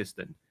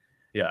non-existent.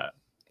 Yeah,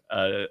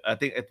 I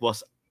think it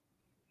was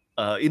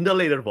in the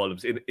later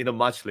volumes, in a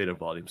much later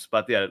volumes.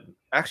 But yeah,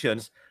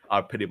 actions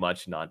are pretty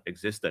much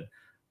non-existent.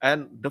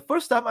 And the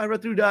first time I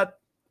read through that,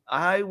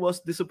 I was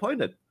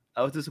disappointed.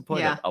 I was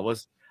disappointed. Yeah. I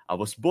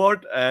was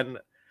bored, and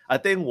I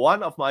think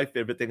one of my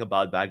favorite thing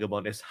about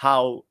Vagabond is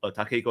how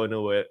Takeko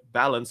Inoue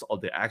balance all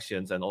the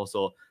actions and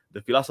also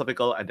the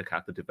philosophical and the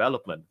character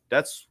development.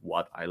 That's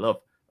what I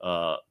love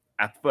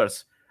at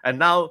first. And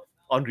now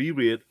on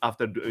reread,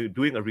 after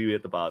doing a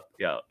reread about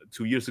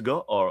 2 years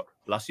ago or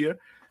last year,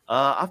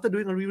 after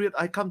doing a reread,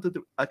 I come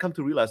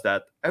to realize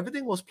that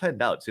everything was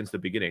planned out since the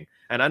beginning.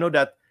 And I know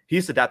that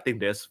he's adapting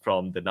this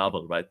from the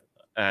novel, right?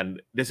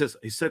 And this is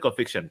historical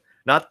fiction.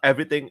 Not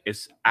everything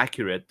is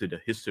accurate to the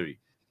history.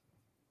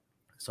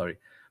 Sorry.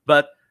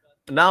 But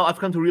now I've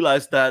come to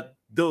realize that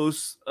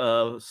those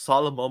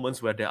solemn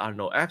moments where there are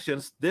no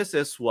actions, this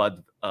is what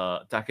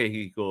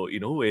Takehiko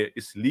Inoue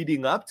is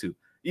leading up to,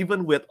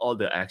 even with all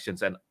the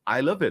actions. And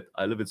I love it.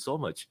 I love it so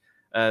much.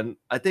 And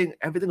I think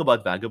everything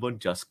about Vagabond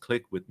just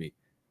clicked with me.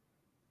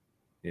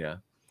 Yeah.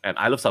 And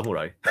I love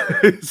samurai.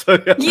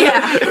 So,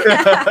 Yeah.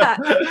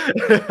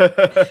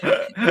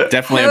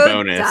 Definitely a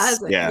bonus.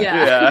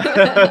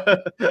 Yeah.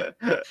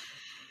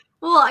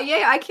 Well,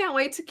 yeah, I can't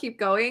wait to keep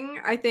going.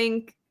 I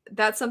think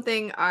that's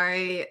something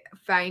I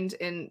find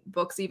in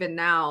books even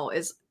now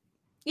is,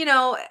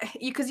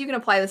 because you can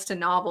apply this to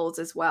novels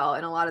as well,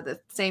 and a lot of the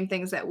same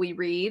things that we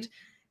read.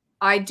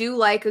 I do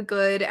like a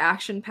good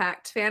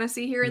action-packed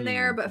fantasy here and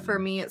there, but for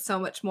me, it's so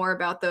much more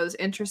about those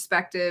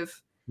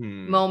introspective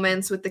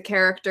moments with the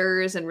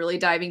characters and really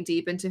diving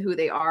deep into who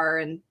they are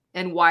and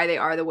why they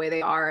are the way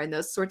they are, and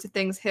those sorts of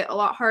things hit a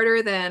lot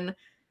harder than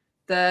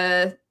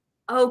the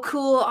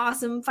cool,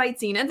 awesome fight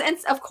scene. And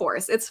of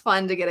course, it's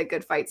fun to get a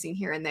good fight scene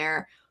here and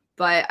there,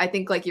 but I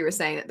think, like you were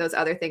saying, that those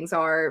other things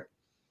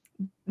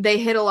they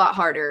hit a lot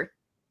harder.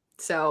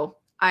 So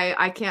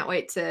I can't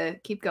wait to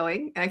keep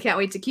going. I can't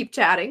wait to keep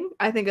chatting.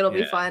 I think it'll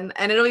be fun,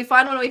 and it'll be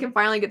fun when we can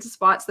finally get to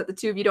spots that the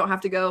two of you don't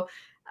have to go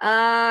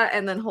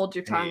and then hold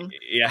your tongue.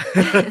 Yeah.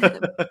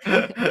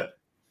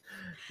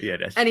 Yeah.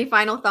 Any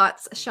final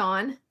thoughts,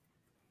 Sean?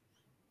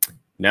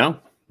 No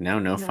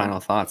final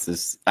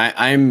thoughts.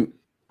 I'm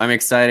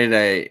excited.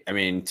 I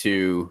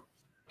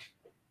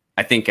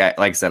think like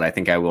I said, I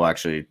think I will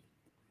actually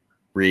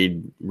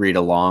read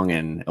along,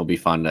 and it'll be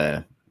fun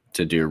to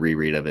do a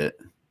reread of it.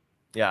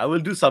 Yeah, I will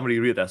do some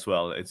reread as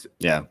well.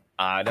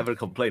 I never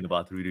complain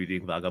about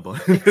rereading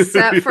Vagabond.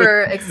 except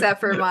for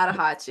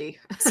Matahachi.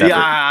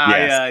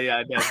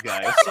 Yeah, that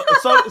guy.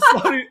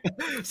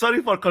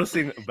 Sorry for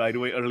cursing, by the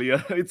way,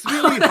 earlier. It's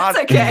really hard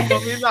for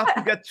me not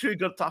to get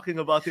triggered talking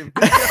about him.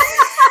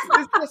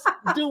 He's just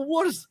the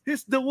worst.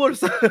 He's the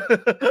worst.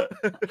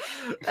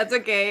 That's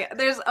okay.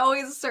 There's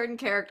always a certain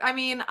character. I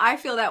mean, I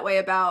feel that way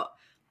about.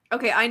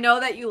 Okay, I know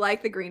that you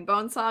like the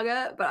Greenbone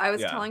Saga, but I was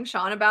telling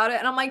Sean about it,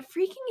 and I'm like,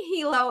 freaking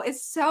Hilo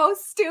is so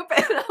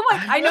stupid. I'm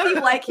like, I know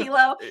you like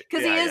Hilo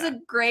because he is a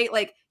great,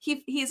 like,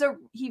 he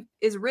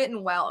is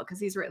written well because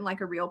he's written like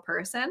a real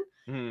person.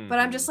 But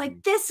I'm just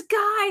like, this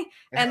guy.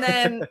 And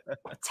then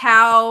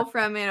Tao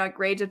from like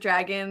Rage of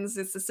Dragons,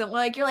 it's a similar,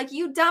 like, you're like,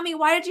 you dummy,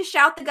 why did you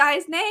shout the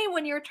guy's name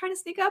when you were trying to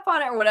sneak up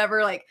on it or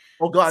whatever? Like,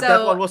 oh god,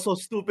 that one was so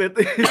stupid.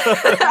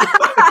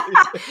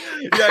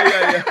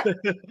 Yeah.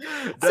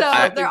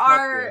 So there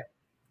are.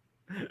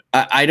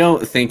 I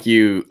don't think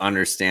you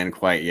understand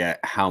quite yet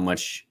how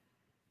much,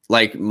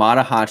 like,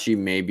 Matahachi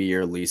may be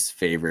your least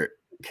favorite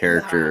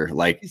character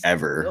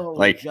ever. Oh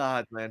like,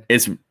 god, man.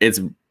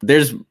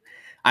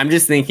 I'm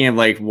just thinking of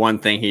like one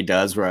thing he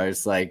does where I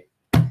was like,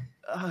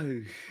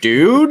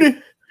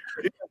 dude,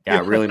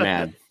 got really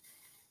mad.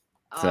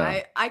 So.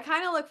 I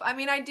kind of look. I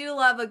mean, I do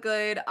love a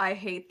good. I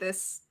hate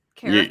this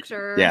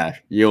character.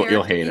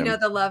 You'll hate him.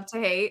 The love to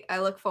hate. I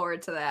look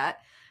forward to that.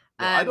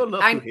 No, I don't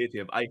love to hate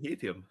him. I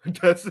hate him. He's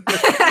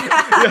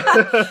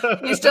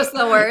just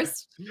the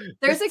worst.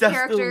 There's a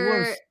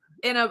character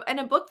in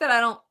a book that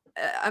I don't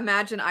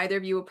imagine either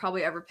of you will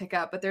probably ever pick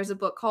up, but there's a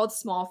book called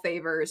Small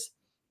Favors,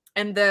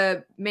 and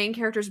the main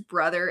character's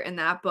brother in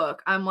that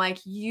book, I'm like,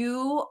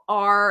 you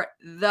are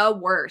the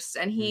worst,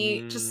 and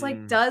he just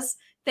like does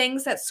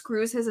things that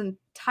screws his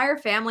entire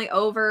family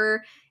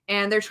over,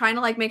 and they're trying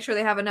to like make sure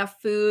they have enough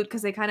food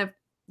because they kind of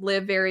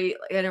live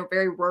in a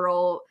very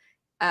rural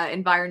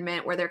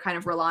environment where they're kind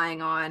of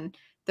relying on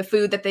the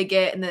food that they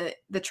get and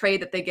the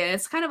trade that they get.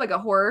 It's kind of like a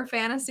horror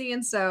fantasy,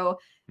 and so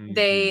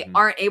they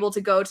aren't able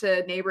to go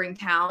to neighboring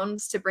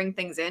towns to bring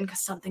things in because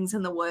something's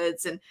in the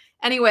woods. And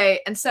anyway,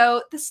 and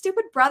so the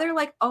stupid brother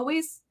like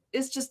always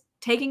is just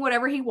taking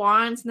whatever he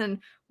wants and then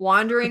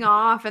wandering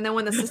off. And then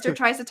when the sister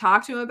tries to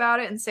talk to him about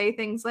it and say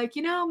things like,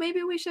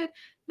 maybe we should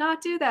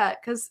not do that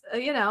because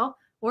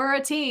we're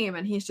a team,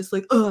 and he's just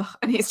like, ugh,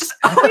 and he's just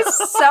always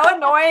so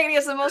annoying, and he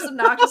has the most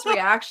obnoxious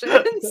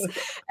reactions.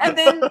 And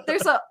then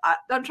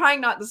I'm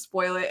trying not to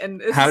spoil it,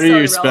 and how do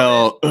you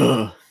spell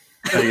ugh?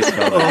 How do you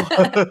spell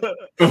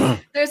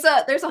that?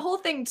 There's a whole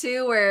thing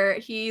too where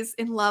he's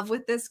in love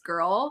with this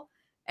girl,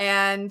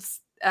 and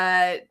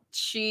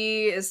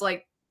she is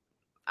like,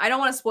 I don't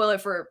want to spoil it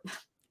for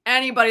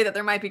anybody that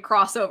there might be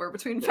crossover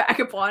between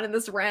Vagabond and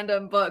this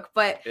random book.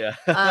 But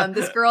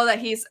this girl that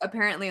he's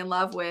apparently in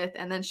love with,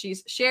 and then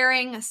she's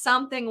sharing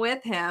something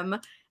with him,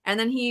 and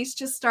then he's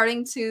just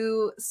starting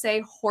to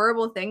say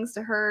horrible things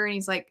to her, and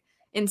he's like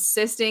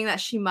insisting that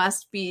she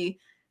must be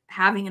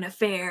having an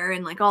affair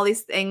and like all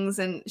these things,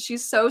 and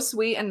she's so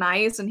sweet and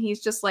nice, and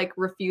he's just like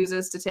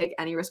refuses to take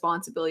any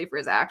responsibility for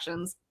his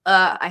actions.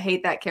 I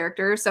hate that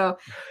character. So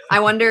I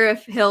wonder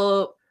if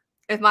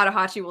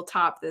Matahachi will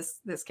top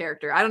this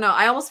character. I don't know.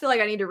 I almost feel like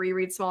I need to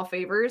reread Small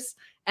Favors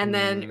and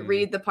then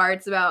read the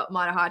parts about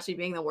Matahachi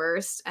being the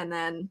worst. And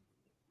then,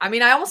 I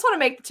mean, I almost want to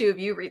make the two of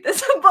you read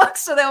this book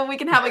so that we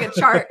can have like a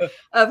chart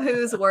of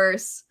who's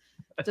worse.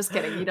 Just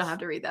kidding. You don't have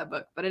to read that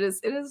book, but it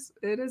is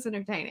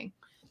entertaining.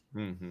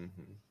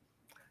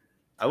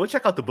 I will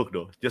check out the book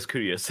though. Just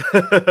curious. Just for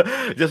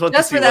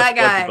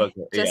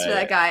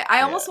that guy.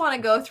 I almost want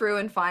to go through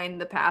and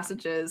find the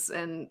passages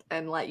and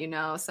let you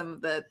know some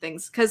of the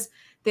things, because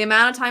the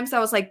amount of times I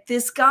was like,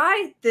 this guy,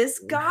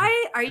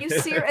 are you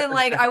serious? And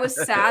like, I was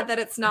sad that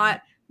it's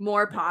not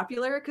more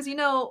popular, because you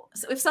know,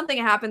 if something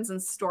happens in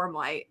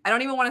Stormlight, I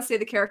don't even want to say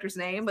the character's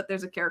name, but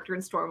there's a character in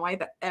Stormlight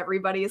that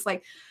everybody is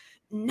like,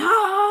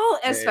 no,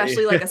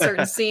 especially like a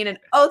certain scene in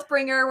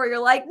Oathbringer where you're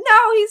like,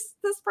 no,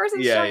 this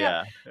person's showing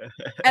up.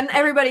 And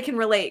everybody can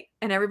relate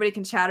and everybody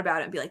can chat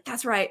about it and be like,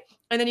 that's right.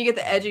 And then you get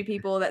the edgy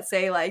people that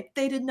say like,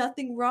 they did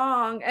nothing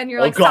wrong. And you're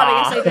like,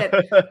 stop it, yes, they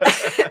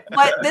did.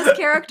 But this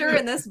character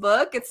in this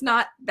book, it's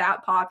not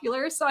that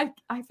popular. So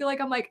I feel like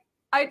I'm like,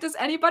 does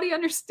anybody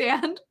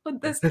understand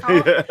what this, how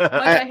much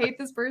I hate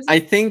this person? I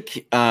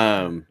think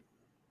with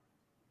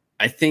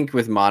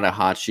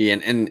Matahachi,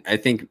 and I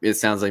think it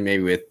sounds like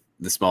maybe with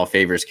the Small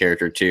Favors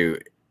character too,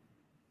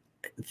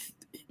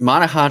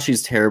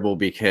 Matahachi's terrible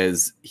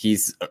because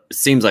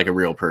seems like a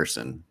real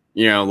person,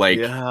 you know, like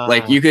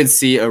you could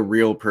see a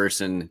real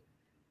person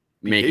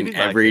making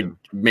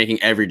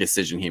every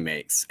decision he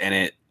makes,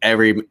 and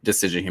every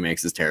decision he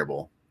makes is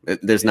terrible.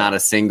 There's not a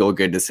single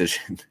good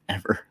decision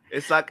ever.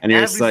 It's like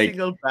every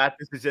single bad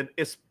decision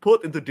is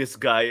put into this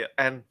guy,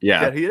 and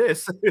there he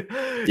is.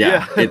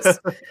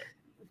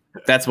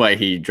 That's why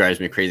he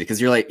drives me crazy,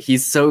 because you're like,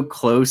 he's so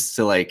close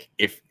to like,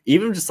 if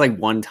even just like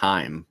one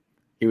time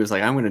he was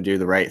like, I'm going to do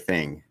the right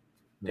thing,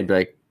 it'd be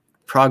like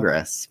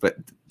progress, but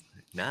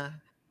no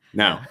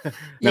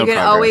you can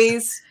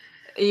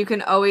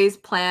always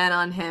plan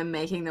on him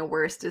making the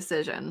worst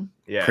decision.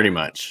 Pretty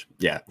much.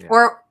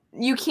 Or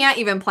you can't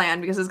even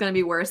plan, because it's going to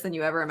be worse than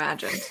you ever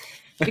imagined.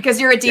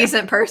 Because you're a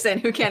decent person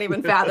who can't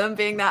even fathom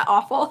being that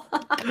awful.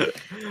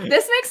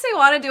 This makes me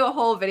want to do a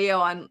whole video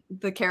on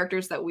the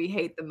characters that we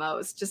hate the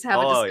most. Just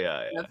have of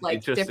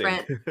like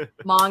different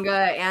manga,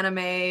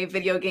 anime,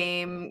 video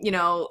game, you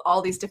know,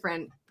 all these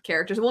different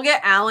characters. We'll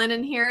get Alan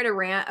in here to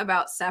rant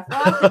about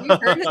Sephiroth. Have you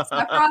heard his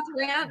Sephiroth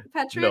rant,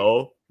 Patrick?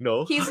 No.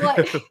 He's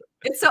like,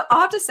 I'll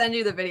have to send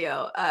you the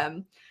video.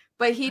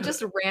 But he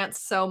just rants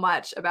so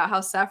much about how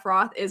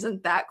Sephiroth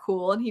isn't that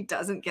cool and he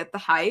doesn't get the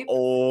hype.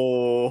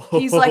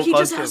 He's like, he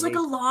just has like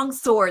a long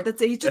sword.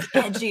 He's just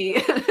edgy.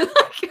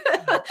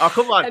 Oh,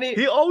 come on.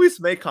 He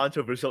always makes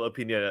controversial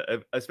opinion,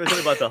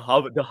 especially about the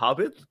Hobbit. The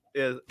Hobbit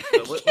is he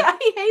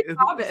hates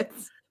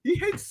hobbits. He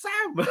hates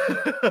Sam.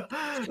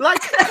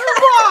 Like, come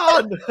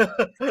on.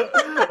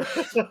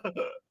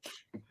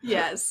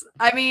 Yes.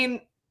 I mean,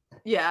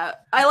 yeah,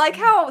 I like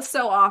how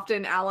so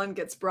often Alan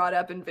gets brought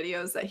up in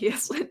videos that he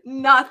has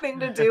nothing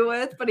to do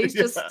with, but he's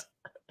just,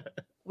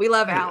 we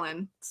love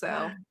Alan.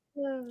 So,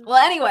 well,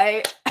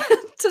 anyway,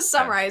 to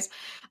summarize,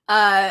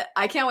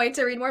 I can't wait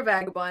to read more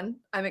Vagabond.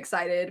 I'm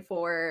excited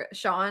for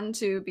Sean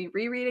to be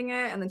rereading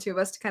it and the two of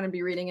us to kind of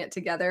be reading it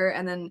together.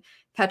 And then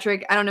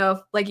Patrick, I don't know if,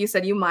 like you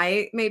said, you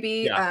might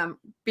maybe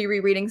be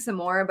rereading some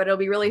more, but it'll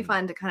be really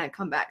fun to kind of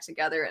come back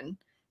together and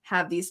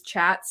have these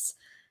chats.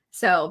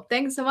 So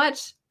thanks so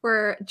much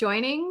for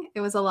joining.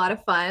 It was a lot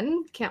of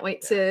fun. Can't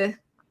wait to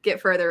get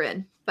further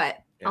in,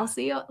 but I'll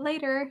see you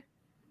later.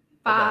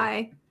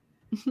 Bye.